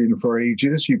vegetarian for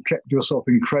ages, you've kept yourself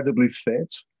incredibly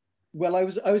fit. Well, I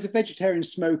was a vegetarian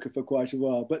smoker for quite a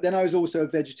while, but then I was also a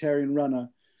vegetarian runner.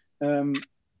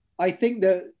 I think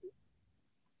that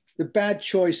the bad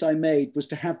choice I made was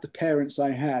to have the parents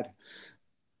I had.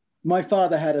 my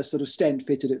father had a sort of stent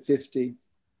fitted at 50.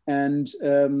 And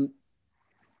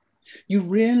you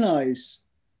realize,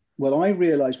 well, I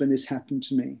realized when this happened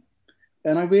to me,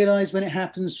 and I realized when it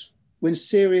happens, when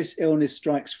serious illness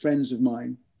strikes friends of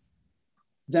mine,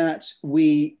 that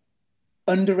we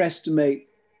underestimate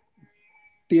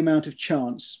the amount of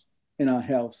chance in our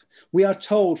health. We are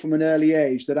told from an early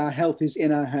age that our health is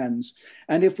in our hands.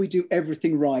 And if we do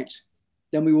everything right,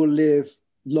 then we will live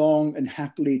long and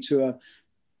happily to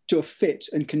a fit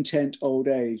and content old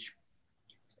age.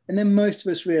 And then most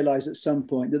of us realize at some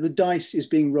point that the dice is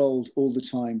being rolled all the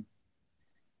time.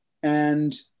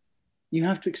 And you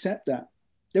have to accept that.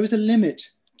 There is a limit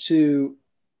to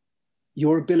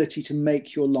your ability to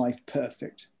make your life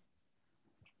perfect.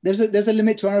 There's a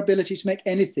limit to our ability to make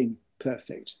anything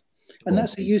perfect. And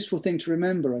that's a useful thing to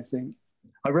remember, I think.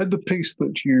 I read the piece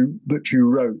that you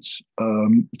wrote, a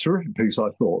terrific piece, I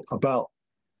thought, about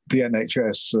the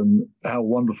NHS and how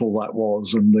wonderful that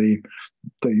was, and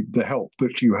the help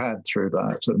that you had through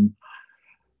that,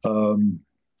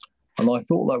 and I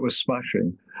thought that was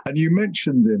smashing. And you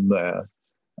mentioned in there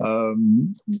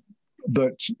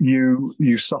that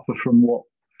you suffer from what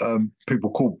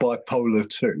people call bipolar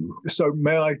 2. So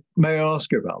may I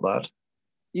ask you about that?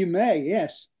 You may,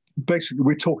 yes. Basically,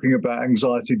 we're talking about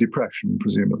anxiety, depression,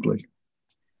 presumably.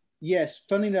 Yes,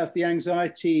 funny enough, the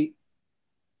anxiety,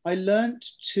 I learned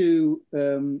to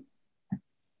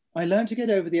get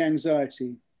over the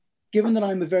anxiety. Given that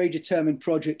I'm a very determined,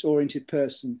 project-oriented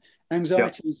person,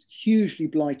 anxiety was hugely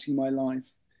blighting my life.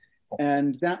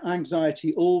 And that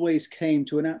anxiety always came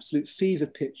to an absolute fever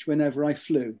pitch whenever I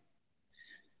flew.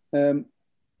 I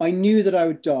knew that I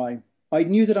would die. I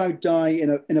knew that I would die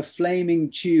in a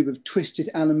flaming tube of twisted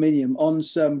aluminium on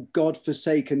some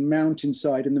godforsaken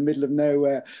mountainside in the middle of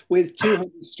nowhere with 200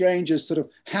 strangers sort of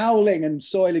howling and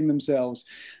soiling themselves.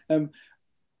 I mean,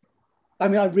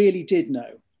 I really did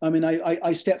know. I mean,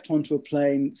 I stepped onto a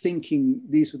plane thinking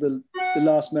these were the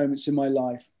last moments in my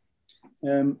life.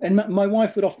 And my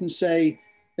wife would often say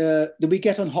that we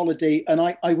get on holiday and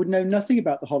I would know nothing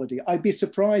about the holiday. I'd be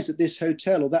surprised at this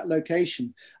hotel or that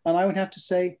location. And I would have to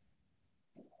say,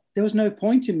 there was no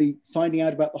point in me finding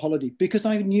out about the holiday because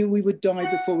I knew we would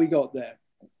die before we got there.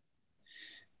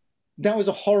 That was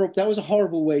a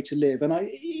horrible way to live. And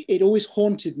it always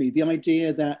haunted me, the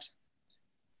idea that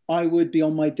I would be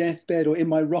on my deathbed or in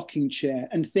my rocking chair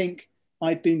and think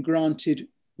I'd been granted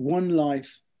one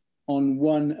life on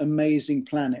one amazing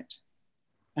planet.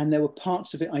 And there were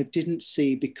parts of it I didn't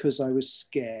see because I was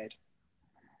scared.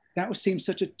 That seemed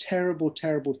such a terrible,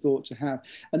 terrible thought to have.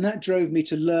 And that drove me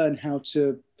to learn how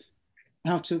to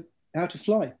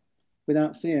fly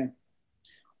without fear.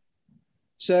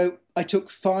 So I took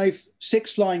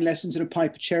 6 flying lessons in a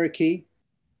Piper Cherokee.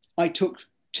 I took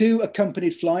 2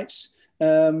 accompanied flights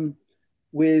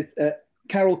with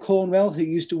Carol Cornwell, who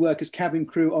used to work as cabin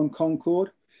crew on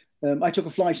Concorde. I took a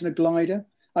flight in a glider.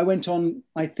 I went on,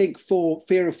 I think, 4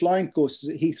 fear of flying courses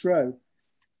at Heathrow.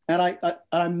 And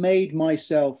I made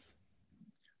myself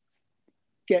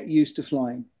get used to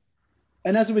flying.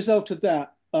 And as a result of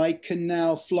that, I can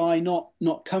now fly not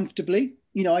comfortably.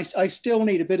 You know, I still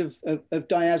need a bit of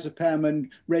diazepam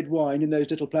and red wine in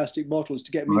those little plastic bottles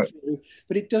to get me through,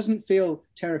 but it doesn't feel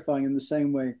terrifying in the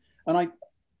same way. And I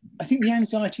think the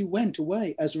anxiety went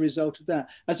away as a result of that,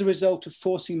 as a result of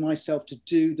forcing myself to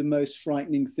do the most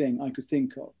frightening thing I could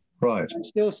think of. Right. I'm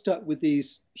still stuck with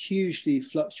these hugely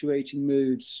fluctuating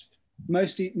moods,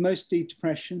 mostly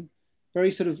depression, very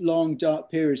sort of long,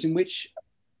 dark periods in which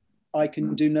I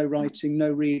can do no writing, no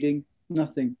reading,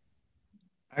 nothing.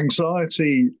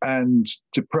 Anxiety and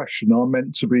depression are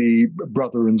meant to be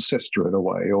brother and sister in a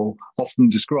way, or often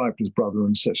described as brother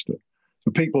and sister. So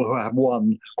people who have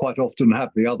one quite often have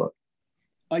the other.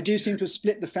 I do seem to have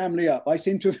split the family up. I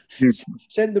seem to have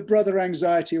sent the brother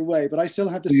anxiety away, but I still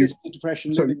have the sister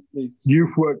depression living with me.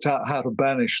 You've worked out how to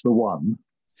banish the one.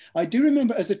 I do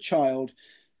remember as a child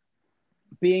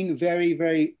being very,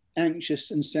 very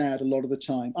anxious and sad a lot of the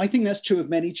time. I think that's true of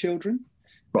many children.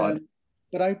 Right.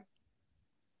 But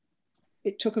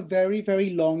it took a very, very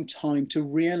long time to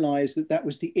realize that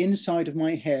was the inside of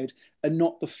my head and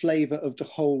not the flavor of the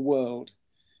whole world.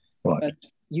 Right.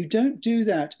 You don't do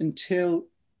that until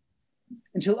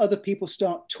other people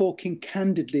start talking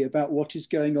candidly about what is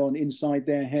going on inside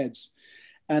their heads.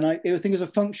 And I think it was a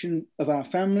function of our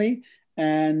family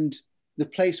and the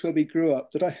place where we grew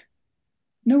up that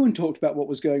no one talked about what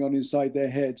was going on inside their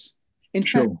heads. In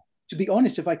fact, to be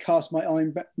honest, if I cast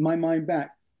my mind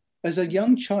back, as a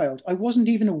young child, I wasn't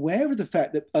even aware of the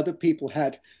fact that other people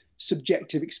had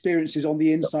subjective experiences on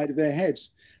the inside of their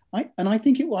heads. I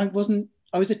think I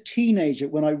was a teenager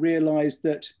when I realized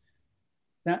that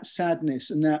that sadness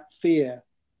and that fear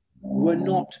were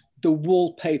not the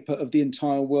wallpaper of the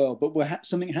entire world, but were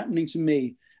something happening to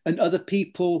me. And other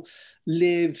people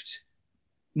lived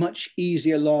much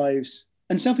easier lives.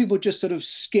 And some people just sort of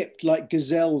skipped like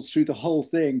gazelles through the whole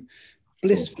thing,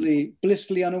 blissfully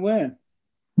unaware.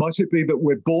 Might it be that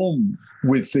we're born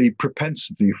with the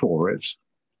propensity for it?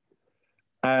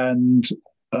 And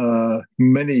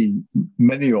many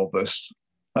of us,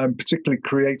 and particularly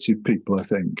creative people, I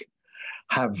think,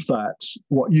 have that,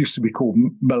 what used to be called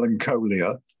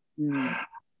melancholia.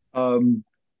 But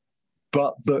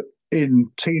that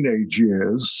in teenage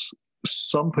years,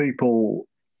 some people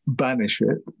banish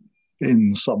it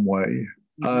in some way.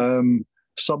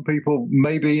 Some people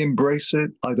maybe embrace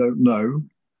it, I don't know.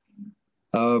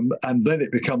 And then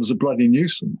it becomes a bloody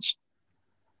nuisance.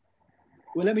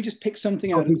 Well, let me just pick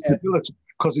something out.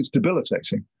 Because it's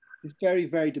debilitating. It's very,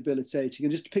 very debilitating.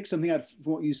 And just to pick something out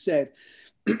from what you said,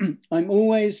 I'm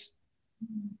always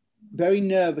very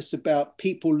nervous about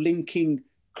people linking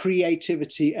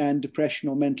creativity and depression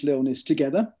or mental illness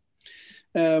together,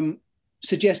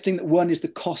 suggesting that one is the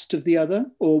cost of the other,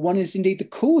 or one is indeed the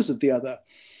cause of the other.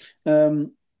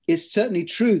 It's certainly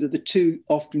true that the two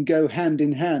often go hand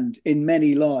in hand in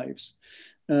many lives.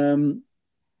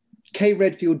 Kay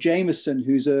Redfield Jameson,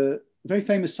 who's a very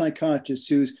famous psychiatrist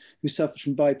who suffers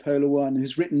from bipolar 1,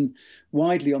 who's written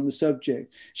widely on the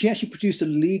subject. She actually produced a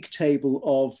league table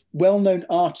of well-known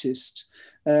artists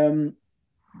and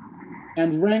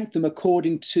ranked them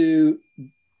according to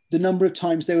the number of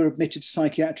times they were admitted to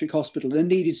psychiatric hospital and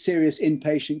needed serious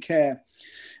inpatient care.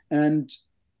 And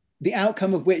the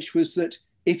outcome of which was that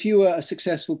if you were a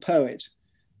successful poet,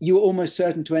 you were almost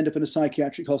certain to end up in a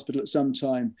psychiatric hospital at some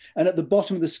time. And at the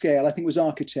bottom of the scale, I think, was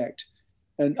architect.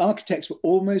 And architects were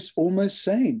almost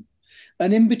sane.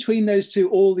 And in between those two,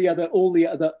 all the other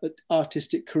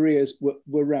artistic careers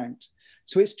were ranked.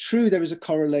 So it's true there is a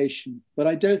correlation, but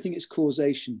I don't think it's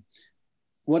causation.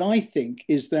 What I think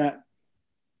is that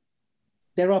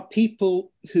there are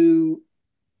people who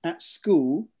at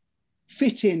school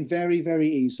fit in very, very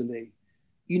easily.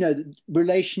 You know,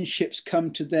 relationships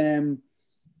come to them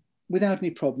without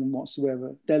any problem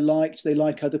whatsoever. They're liked, they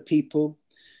like other people.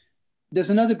 There's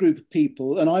another group of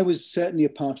people, and I was certainly a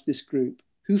part of this group,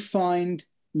 who find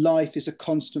life is a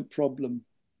constant problem.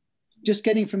 Just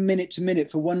getting from minute to minute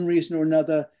for one reason or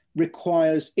another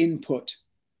requires input.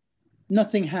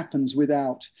 Nothing happens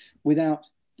without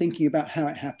thinking about how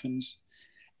it happens.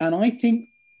 And I think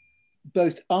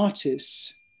both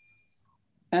artists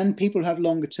and people who have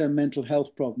longer term mental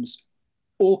health problems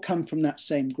all come from that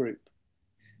same group.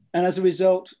 And as a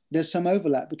result, there's some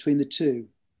overlap between the two.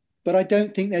 But I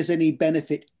don't think there's any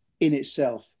benefit in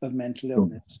itself of mental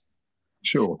illness.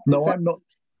 Sure. No, I'm not.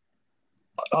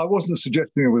 I wasn't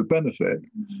suggesting it was benefit.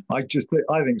 I think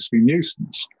it's a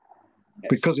nuisance, yes,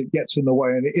 because it gets in the way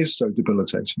and it is so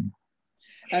debilitating.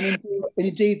 And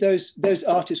indeed those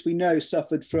artists we know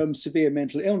suffered from severe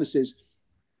mental illnesses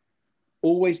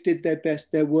always did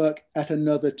their work at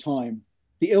another time.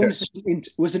 The illness, yes,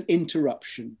 was an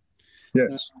interruption.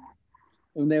 Yes.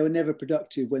 And they were never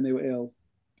productive when they were ill.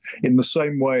 In the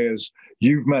same way as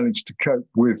you've managed to cope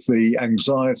with the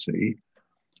anxiety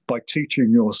by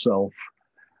teaching yourself,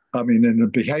 I mean, in a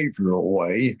behavioral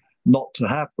way, not to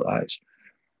have that,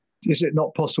 is it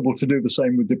not possible to do the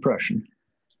same with depression?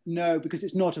 No, because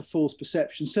it's not a false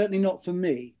perception, certainly not for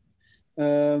me.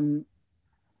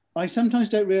 I sometimes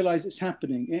don't realize it's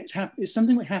happening. It's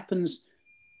something that happens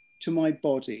to my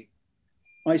body.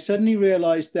 I suddenly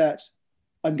realize that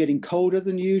I'm getting colder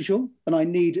than usual and I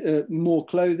need more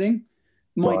clothing.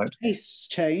 My tastes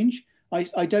change.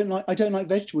 I don't like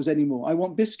vegetables anymore. I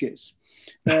want biscuits.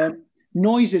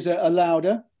 Noises are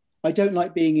louder. I don't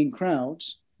like being in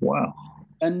crowds. Wow.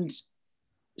 And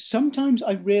sometimes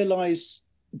I realize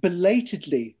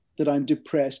belatedly that I'm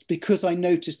depressed because I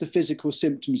notice the physical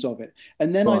symptoms of it.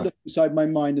 And then I look inside my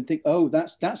mind and think, oh,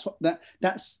 that's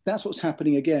what's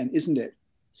happening again, isn't it?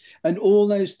 And all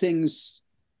those things,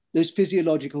 those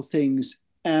physiological things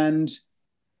and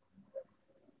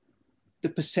the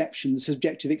perception, the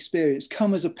subjective experience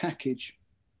come as a package.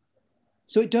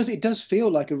 So it does feel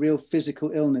like a real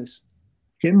physical illness.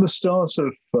 In the start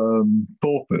of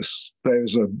Porpoise,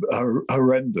 there's a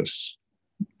horrendous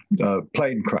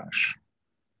plane crash.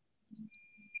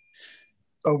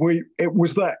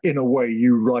 Was that in a way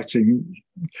you writing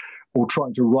or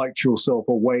trying to write yourself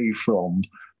away from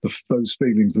those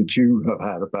feelings that you have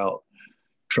had about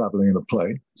traveling in a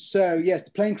plane? So yes,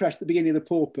 the plane crash at the beginning of the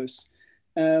Porpoise.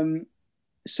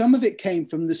 Some of it came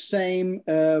from the same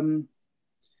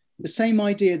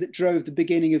idea that drove the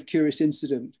beginning of Curious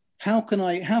Incident. how can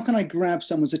I grab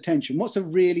someone's attention? What's a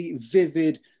really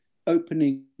vivid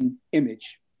opening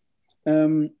image?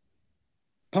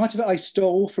 Part of it I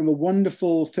stole from a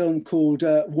wonderful film called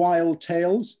Wild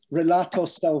Tales,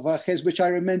 Relatos Salvajes, which I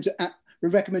recommend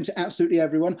to absolutely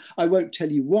everyone. I won't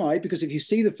tell you why, because if you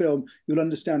see the film, you'll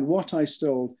understand what I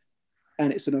stole,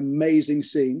 and it's an amazing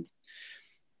scene.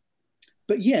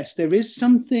 But yes, there is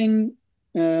something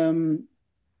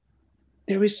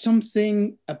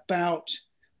about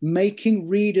making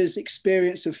readers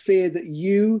experience a fear that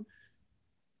you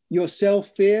yourself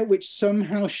fear, which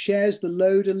somehow shares the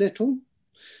load a little.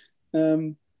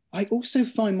 I also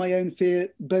find my own fear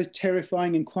both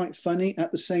terrifying and quite funny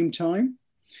at the same time.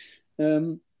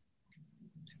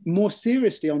 More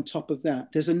seriously, on top of that,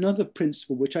 there's another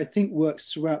principle which I think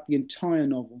works throughout the entire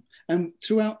novel and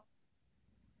throughout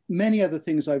many other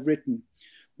things I've written,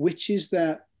 which is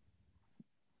that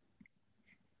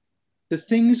the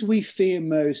things we fear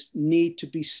most need to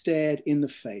be stared in the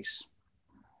face.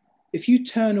 If you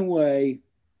turn away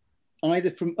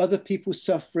either from other people's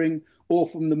suffering or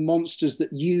from the monsters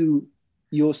that you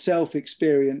yourself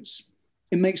experience,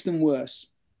 it makes them worse.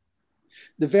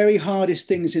 The very hardest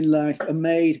things in life are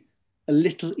made a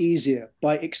little easier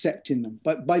by accepting them,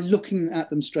 by looking at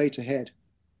them straight ahead.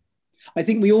 I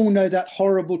think we all know that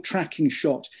horrible tracking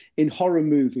shot in horror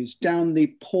movies down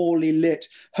the poorly lit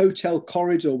hotel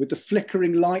corridor with the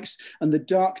flickering lights and the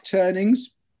dark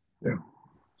turnings. Yeah.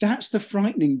 That's the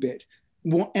frightening bit.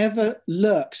 Whatever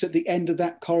lurks at the end of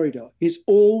that corridor is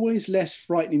always less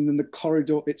frightening than the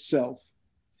corridor itself.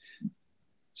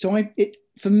 So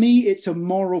for me, it's a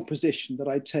moral position that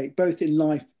I take both in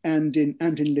life and in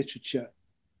literature.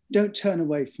 Don't turn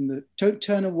away from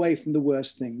the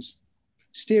worst things.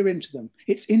 Steer into them.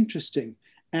 It's interesting,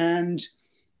 and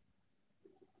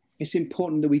it's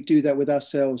important that we do that with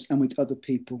ourselves and with other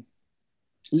people.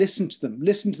 Listen to them.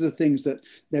 Listen to the things that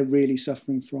they're really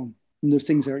suffering from and the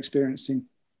things they're experiencing.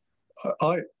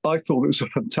 I thought it was a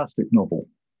fantastic novel.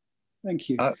 Thank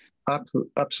you.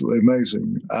 Absolutely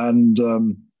amazing. And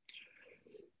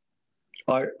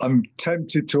I'm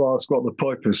tempted to ask what the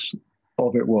purpose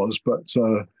of it was, but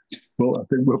well, I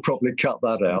think we'll probably cut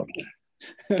that out.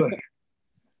 But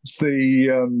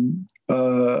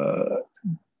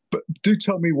do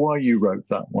tell me why you wrote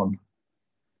that one.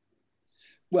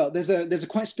 Well, there's a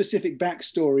quite specific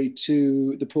backstory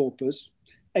to the Paupers.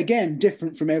 Again,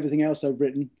 different from everything else I've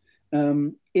written,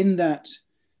 in that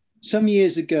some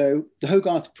years ago, the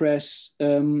Hogarth Press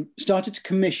started to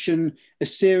commission a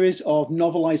series of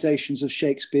novelizations of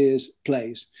Shakespeare's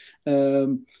plays.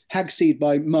 Hagseed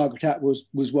by Margaret Atwood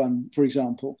was one, for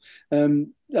example.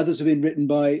 Others have been written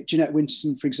by Jeanette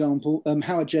Winterson, for example.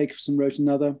 Howard Jacobson wrote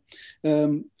another.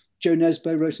 Joe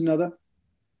Nesbo wrote another.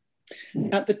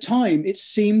 At the time, it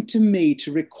seemed to me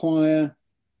to require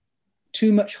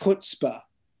too much chutzpah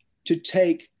to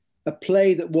take a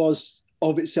play that was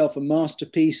of itself a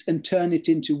masterpiece and turn it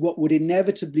into what would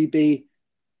inevitably be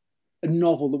a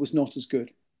novel that was not as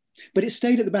good. But it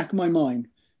stayed at the back of my mind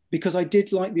because I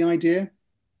did like the idea.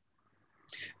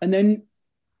 And then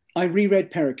I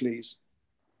reread Pericles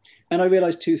and I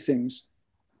realized two things.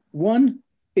 One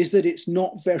is that it's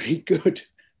not very good.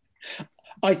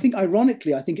 I think,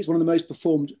 ironically, I think it's one of the most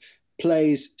performed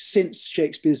plays since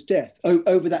Shakespeare's death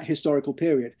over that historical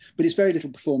period, but it's very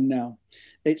little performed now.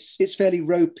 It's fairly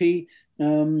ropey,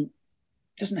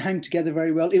 doesn't hang together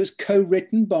very well. It was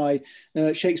co-written by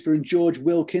Shakespeare and George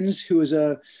Wilkins, who was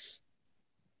a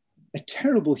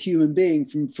terrible human being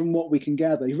from what we can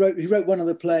gather. He wrote one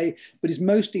other play, but is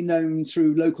mostly known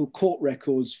through local court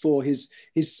records for his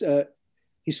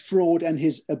fraud and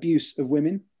his abuse of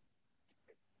women.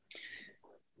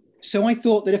 So I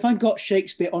thought that if I got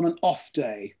Shakespeare on an off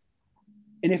day,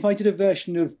 and if I did a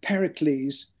version of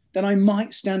Pericles, then I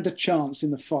might stand a chance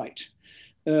in the fight.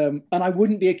 And I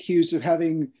wouldn't be accused of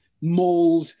having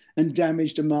mauled and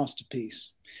damaged a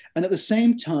masterpiece. And at the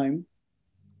same time,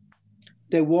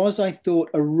 there was, I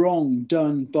thought, a wrong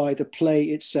done by the play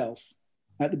itself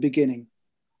at the beginning.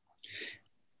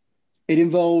 It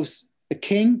involves a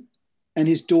king and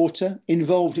his daughter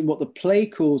involved in what the play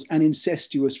calls an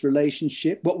incestuous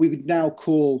relationship, what we would now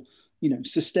call,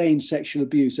 sustained sexual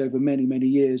abuse over many, many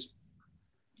years.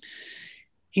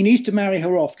 He needs to marry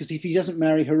her off because if he doesn't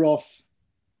marry her off,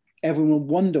 everyone will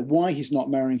wonder why he's not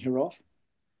marrying her off.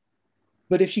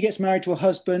 But if she gets married to a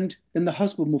husband, then the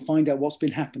husband will find out what's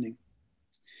been happening.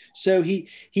 So he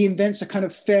invents a kind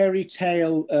of fairy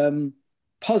tale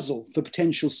puzzle for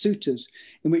potential suitors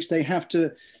in which they have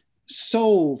to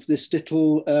solve this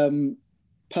little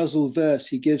puzzle verse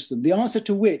he gives them, the answer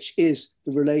to which is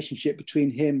the relationship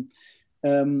between him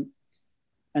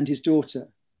and his daughter.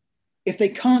 If they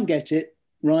can't get it,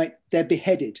 right, they're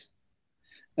beheaded.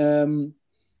 And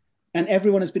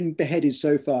everyone has been beheaded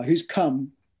so far who's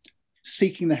come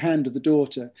seeking the hand of the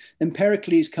daughter. And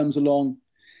Pericles comes along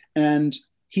and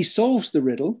he solves the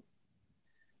riddle,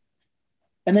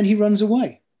 and then he runs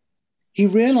away. He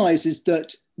realizes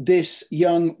that this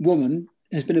young woman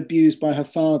has been abused by her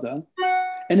father,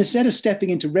 and instead of stepping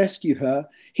in to rescue her,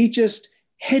 he just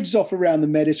heads off around the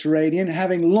Mediterranean,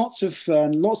 having lots of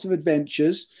fun, lots of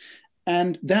adventures,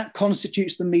 and that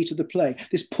constitutes the meat of the play.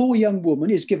 This poor young woman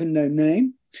is given no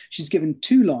name. She's given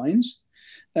 2 lines.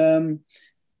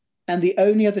 And the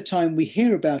only other time we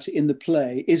hear about it in the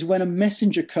play is when a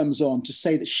messenger comes on to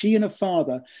say that she and her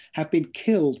father have been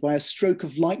killed by a stroke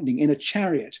of lightning in a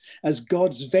chariot as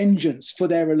God's vengeance for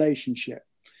their relationship.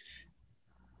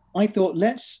 I thought,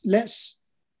 let's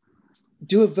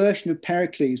do a version of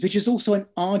Pericles, which is also an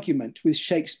argument with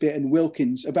Shakespeare and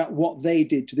Wilkins about what they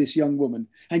did to this young woman,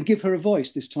 and give her a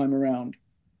voice this time around.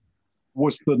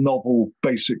 Was the novel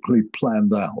basically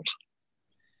planned out?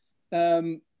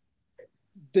 I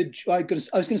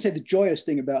was going to say the joyous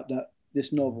thing about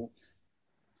this novel.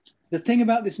 The thing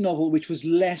about this novel, which was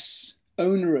less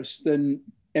onerous than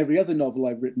every other novel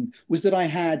I've written, was that I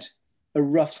had a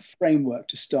rough framework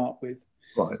to start with.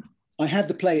 Right. I had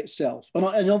the play itself.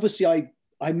 And obviously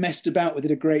I messed about with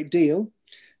it a great deal,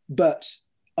 but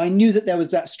I knew that there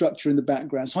was that structure in the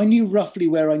background. So I knew roughly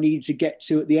where I needed to get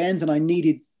to at the end, and I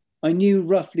knew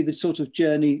roughly the sort of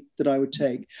journey that I would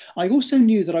take. I also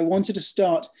knew that I wanted to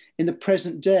start in the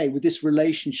present day with this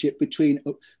relationship between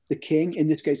the king, in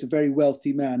this case, a very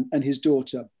wealthy man, and his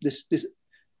daughter, this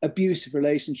abusive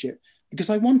relationship,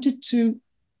 because I wanted to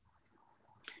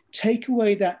take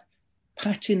away that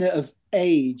patina of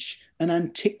age and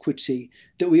antiquity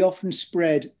that we often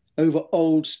spread over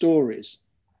old stories,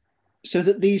 so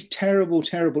that these terrible,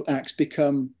 terrible acts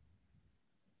become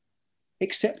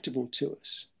acceptable to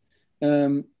us.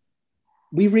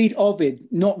 We read Ovid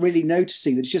not really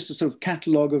noticing that it's just a sort of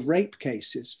catalogue of rape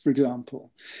cases, for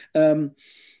example.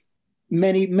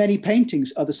 Many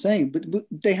paintings are the same, but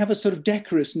they have a sort of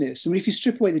decorousness. I mean, if you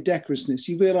strip away the decorousness,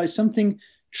 you realize something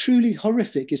truly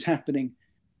horrific is happening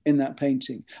in that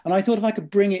painting. And I thought if I could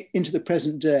bring it into the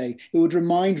present day, it would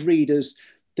remind readers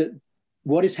that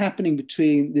what is happening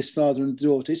between this father and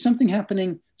daughter is something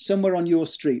happening somewhere on your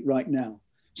street right now,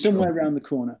 somewhere around the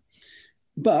corner.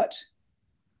 But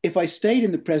if I stayed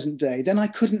in the present day, then I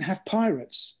couldn't have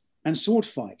pirates and sword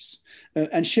fights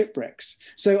and shipwrecks.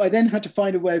 So I then had to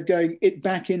find a way of going it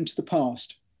back into the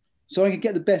past so I could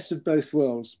get the best of both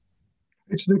worlds.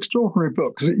 It's an extraordinary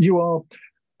book because you are,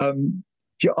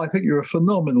 I think you're a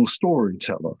phenomenal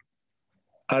storyteller,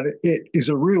 and it is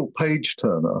a real page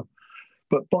turner.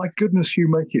 But by goodness, you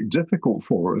make it difficult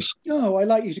for us. No, I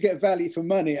like you to get value for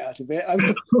money out of it. I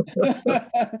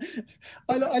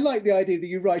like the idea that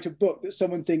you write a book that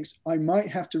someone thinks, I might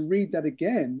have to read that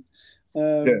again.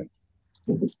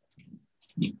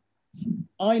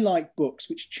 I like books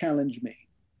which challenge me.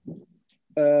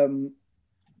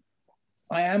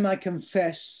 I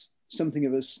confess, something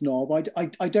of a snob.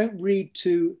 I don't read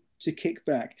to kick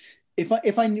back.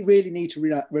 If I really need to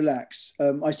relax,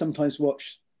 I sometimes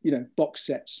watch box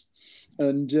sets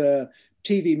and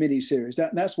TV miniseries.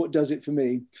 That's what does it for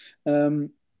me.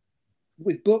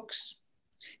 With books,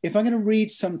 if I'm going to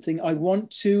read something, I want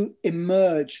to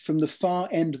emerge from the far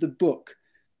end of the book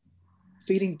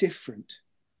feeling different,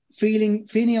 feeling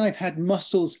I've had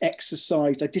muscles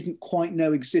exercised I didn't quite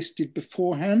know existed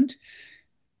beforehand,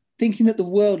 thinking that the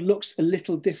world looks a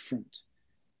little different.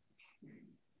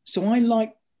 So I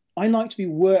like to be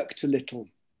worked a little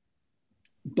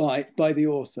by the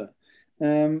author.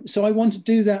 So I want to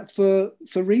do that for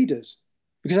readers.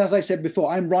 Because as I said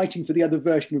before, I'm writing for the other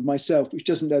version of myself, which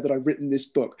doesn't know that I've written this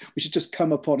book, which has just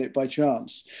come upon it by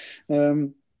chance.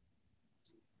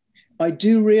 I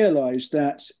do realize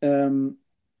that,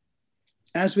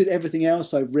 as with everything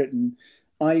else I've written,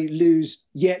 I lose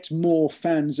yet more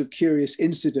fans of Curious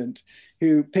Incident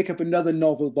who pick up another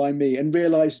novel by me and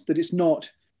realize that it's not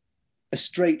a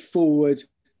straightforward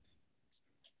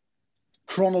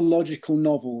chronological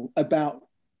novel about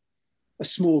a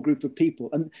small group of people.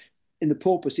 And in The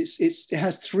Porpoise, it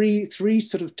has three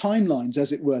sort of timelines,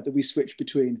 as it were, that we switch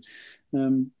between.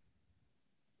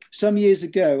 Some years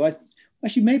ago,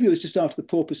 actually maybe it was just after The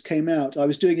Porpoise came out, I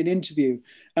was doing an interview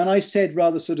and I said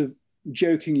rather sort of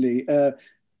jokingly,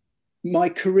 my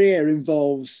career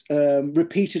involves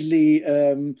repeatedly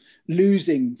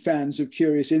losing fans of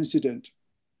Curious Incident.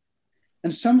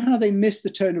 And somehow they missed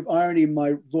the tone of irony in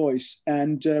my voice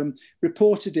and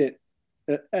reported it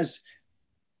as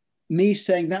me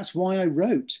saying that's why I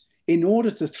wrote. in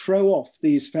order to throw off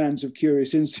these fans of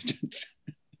Curious Incident,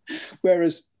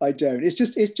 whereas I don't. It's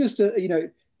just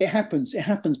it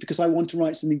happens because I want to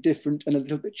write something different and a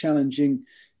little bit challenging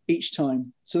each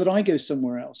time, so that I go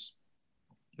somewhere else.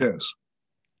 Yes.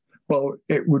 Well,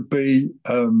 it would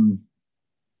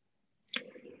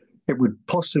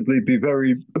possibly be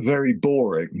very, very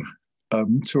boring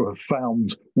to have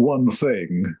found one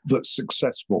thing that's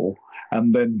successful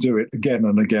and then do it again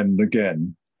and again and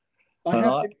again.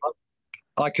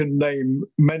 I can name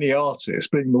many artists,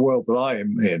 being the world that I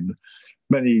am in,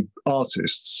 many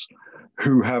artists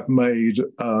who have made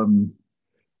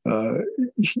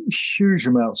huge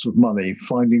amounts of money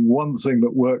finding one thing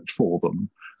that worked for them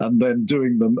and then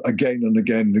doing them again and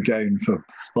again and again for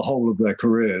the whole of their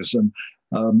careers. And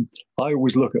I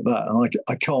always look at that and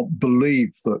I can't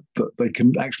believe that they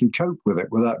can actually cope with it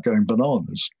without going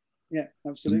bananas. Yeah,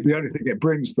 absolutely. The only thing it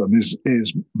brings them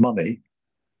is money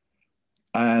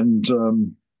and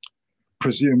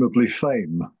presumably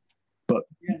fame, but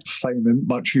fame isn't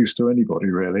much use to anybody,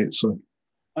 really.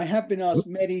 I have been asked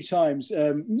many times,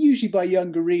 usually by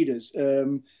younger readers,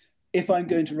 if I'm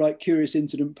going to write Curious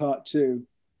Incident Part 2.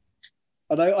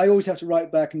 And I always have to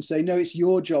write back and say, no, it's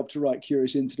your job to write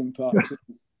Curious Incident Part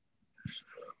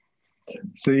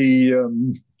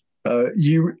 2.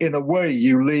 You, in a way,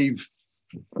 you leave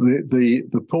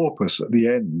the porpoise at the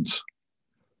end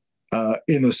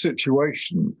in a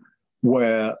situation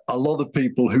where a lot of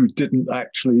people who didn't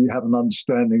actually have an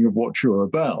understanding of what you're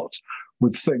about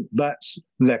would think that's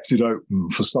left it open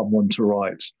for someone to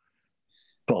write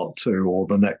Part 2 or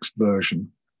the next version.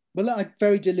 Well,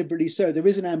 very deliberately so. There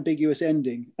is an ambiguous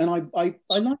ending, and I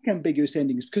like ambiguous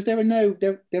endings because there are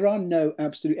no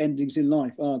absolute endings in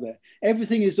life, are there?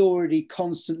 Everything is already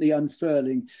constantly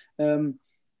unfurling.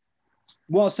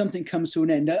 While something comes to an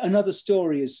end, another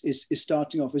story is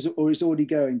starting off or is already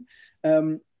going.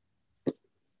 And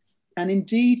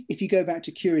indeed, if you go back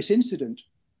to Curious Incident,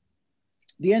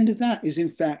 the end of that is in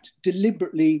fact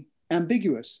deliberately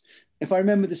ambiguous. If I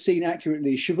remember the scene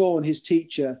accurately, Siobhan, his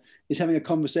teacher, is having a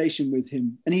conversation with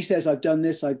him. And he says, I've done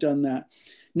this, I've done that.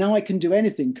 Now I can do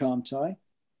anything, can't I?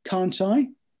 Can't I?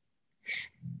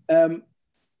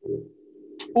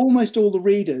 Almost all the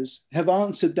readers have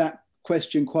answered that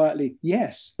question quietly.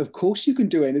 Yes, of course you can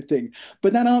do anything.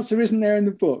 But that answer isn't there in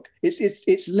the book.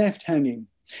 It's left hanging.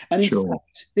 And in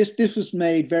fact, this was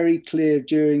made very clear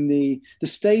during the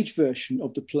stage version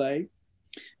of the play.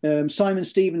 Simon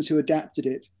Stevens, who adapted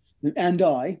it, and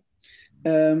I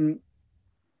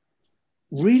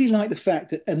really like the fact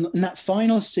that in that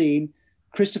final scene,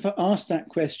 Christopher asked that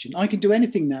question. I can do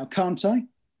anything now, can't I?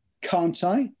 Can't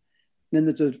I? And then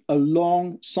there's a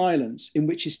long silence in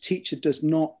which his teacher does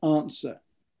not answer.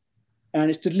 And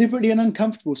it's deliberately an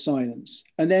uncomfortable silence.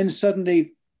 And then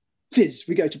suddenly, fizz,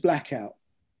 we go to blackout.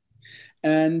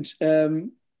 And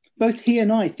both he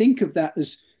and I think of that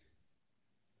as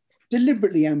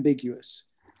deliberately ambiguous.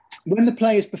 When the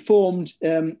play is performed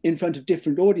in front of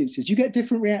different audiences, you get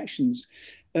different reactions.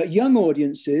 Young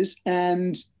audiences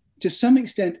and to some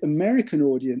extent American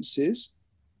audiences,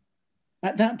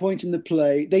 at that point in the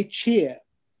play, they cheer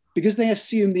because they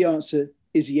assume the answer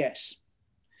is yes.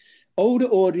 Older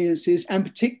audiences, and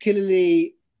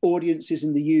particularly audiences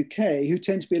in the UK, who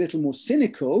tend to be a little more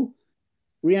cynical,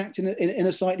 react in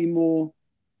a slightly more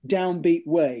downbeat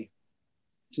way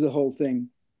to the whole thing.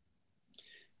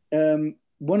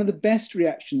 One of the best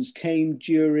reactions came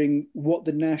during what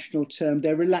the National termed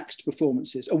their relaxed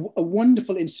performances, a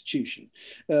wonderful institution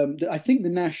that I think the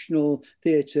National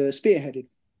Theatre spearheaded.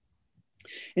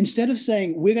 Instead of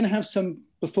saying, we're going to have some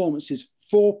performances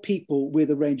for people with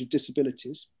a range of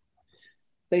disabilities,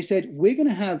 they said, we're going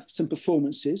to have some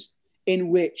performances in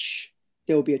which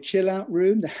there will be a chill out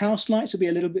room, the house lights will be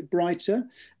a little bit brighter,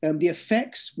 the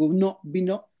effects will not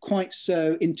quite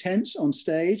so intense on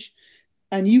stage.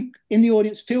 And you, in the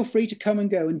audience, feel free to come and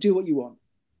go and do what you want.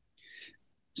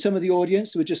 Some of the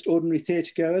audience were just ordinary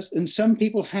theatre goers, and some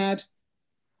people had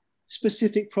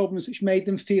specific problems which made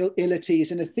them feel ill at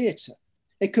ease in a theatre.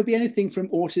 It could be anything from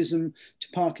autism to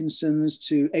Parkinson's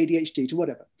to ADHD to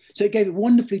whatever. So it gave a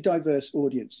wonderfully diverse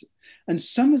audience. And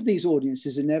some of these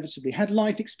audiences inevitably had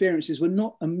life experiences were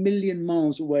not a million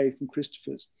miles away from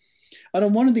Christopher's. And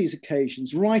on one of these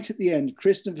occasions, right at the end,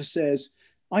 Christopher says,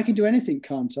 I can do anything,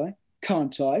 can't I?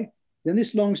 Can't I? Then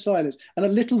this long silence, and a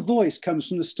little voice comes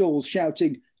from the stalls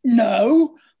shouting,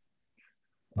 no.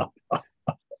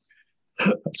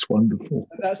 That's wonderful.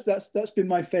 That's been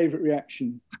my favourite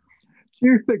reaction. Do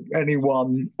you think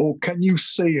anyone, or can you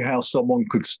see how someone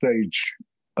could stage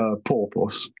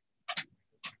Porpoise?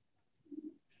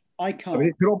 I can't. I mean,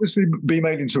 it could obviously be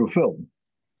made into a film,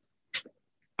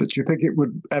 But do you think it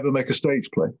would ever make a stage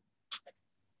play?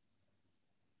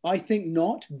 I think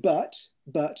not, but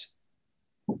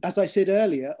as I said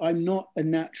earlier, I'm not a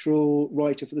natural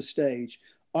writer for the stage.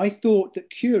 I thought that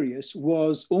Curious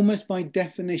was almost by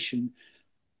definition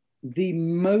the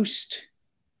most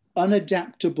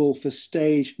unadaptable for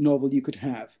stage novel you could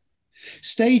have.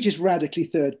 Stage is radically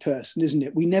third person, isn't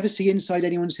it? We never see inside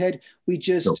anyone's head. We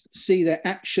just see their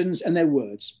actions and their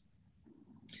words.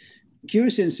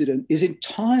 Curious Incident is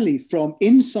entirely from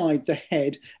inside the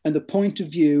head and the point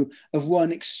of view of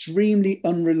one extremely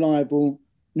unreliable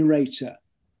narrator.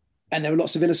 And there were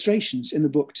lots of illustrations in the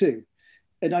book too.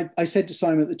 And I said to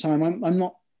Simon at the time, I'm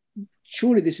not,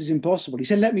 surely this is impossible. He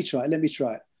said, let me try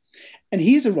it. And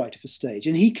he is a writer for stage,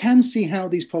 and he can see how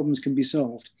these problems can be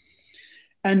solved.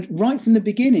 And right from the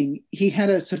beginning, he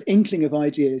had a sort of inkling of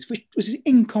ideas, which was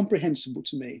incomprehensible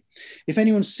to me. If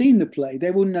anyone's seen the play, they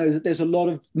will know that there's a lot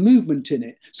of movement in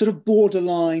it, sort of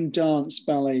borderline dance,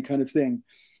 ballet kind of thing.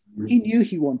 He knew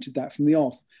he wanted that from the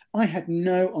off. I had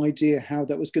no idea how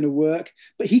that was going to work,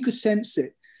 but he could sense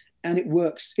it, and it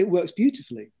works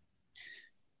beautifully.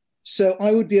 So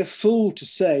I would be a fool to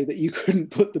say that you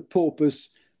couldn't put the porpoise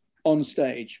on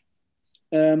stage.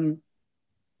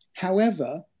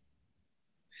 However,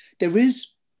 there is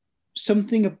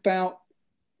something about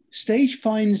stage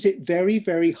finds it very,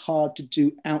 very hard to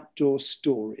do outdoor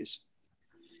stories.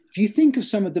 If you think of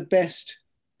some of the best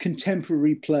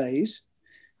contemporary plays,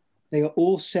 they are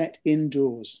all set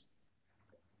indoors.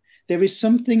 There is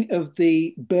something of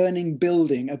the burning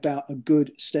building about a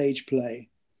good stage play.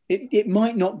 It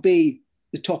might not be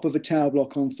the top of a tower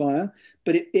block on fire,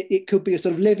 but it could be a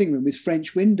sort of living room with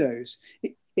French windows.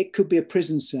 It could be a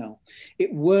prison cell.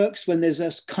 It works when there's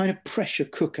a kind of pressure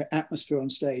cooker atmosphere on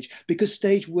stage, because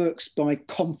stage works by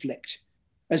conflict.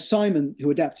 As Simon,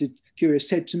 who adapted Curious,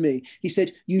 said to me, he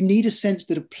said, you need a sense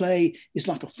that a play is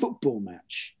like a football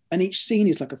match, and each scene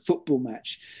is like a football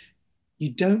match. You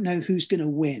don't know who's going to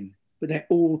win, but they're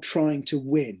all trying to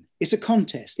win. It's a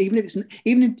contest. Even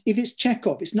if it's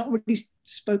Chekhov, it's not really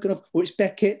spoken of, or it's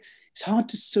Beckett. It's hard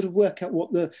to sort of work out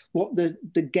what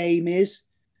the game is,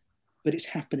 but it's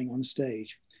happening on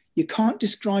stage. You can't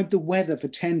describe the weather for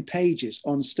 10 pages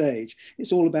on stage.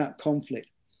 It's all about conflict.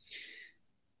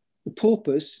 The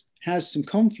Porpoise has some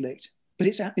conflict, but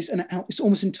it's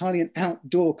almost entirely an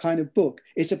outdoor kind of book.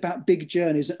 It's about big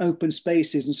journeys and open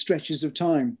spaces and stretches of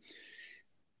time.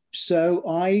 So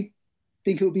I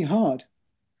think it would be hard.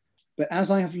 But as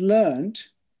I have learned,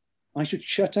 I should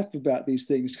shut up about these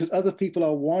things because other people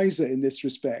are wiser in this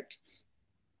respect.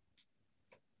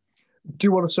 Do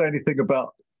you want to say anything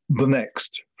about the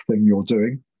next thing you're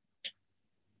doing?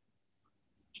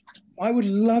 I would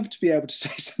love to be able to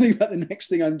say something about the next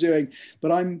thing I'm doing,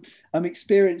 but I'm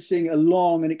experiencing a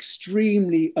long and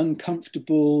extremely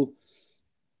uncomfortable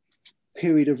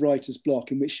period of writer's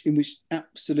block in which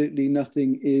absolutely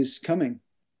nothing is coming.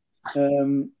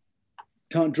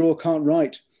 Can't draw, can't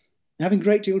write. I'm having a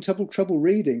great deal of trouble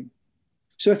reading.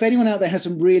 So if anyone out there has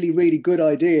some really, really good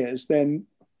ideas, then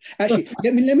actually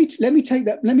let me take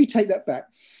that back.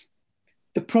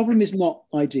 The problem is not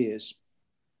ideas.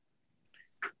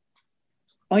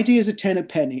 Ideas are 10 a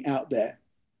penny out there.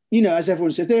 You know, as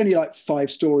everyone says, there are only like 5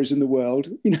 stories in the world.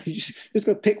 You know, you just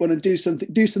got to pick one and do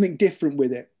something different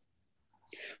with it.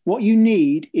 What you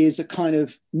need is a kind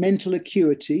of mental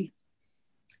acuity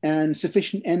and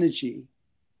sufficient energy.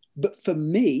 But for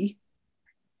me,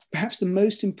 perhaps the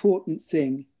most important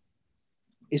thing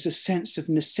is a sense of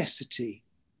necessity.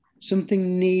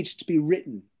 Something needs to be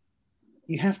written.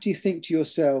 You have to think to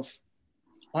yourself,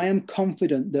 I am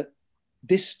confident that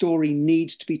this story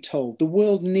needs to be told. The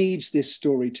world needs this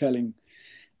storytelling.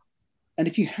 And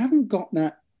if you haven't got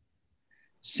that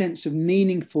sense of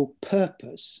meaningful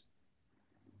purpose,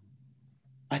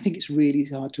 I think it's really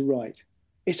hard to write.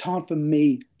 It's hard for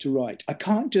me to write. I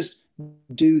can't just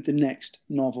do the next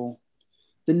novel.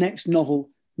 The next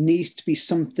novel needs to be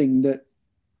something that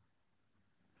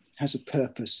has a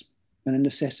purpose and a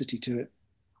necessity to it.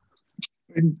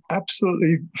 Been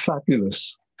absolutely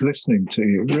fabulous listening to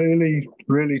you. Really,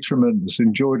 really tremendous.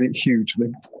 Enjoyed it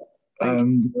hugely.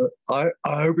 And I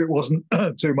hope it wasn't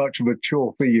too much of a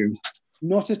chore for you.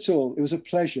 Not at all. It was a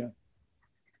pleasure.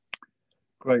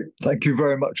 Great. Thank you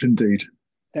very much indeed.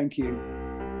 Thank you.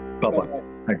 Bye-bye.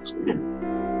 Thanks.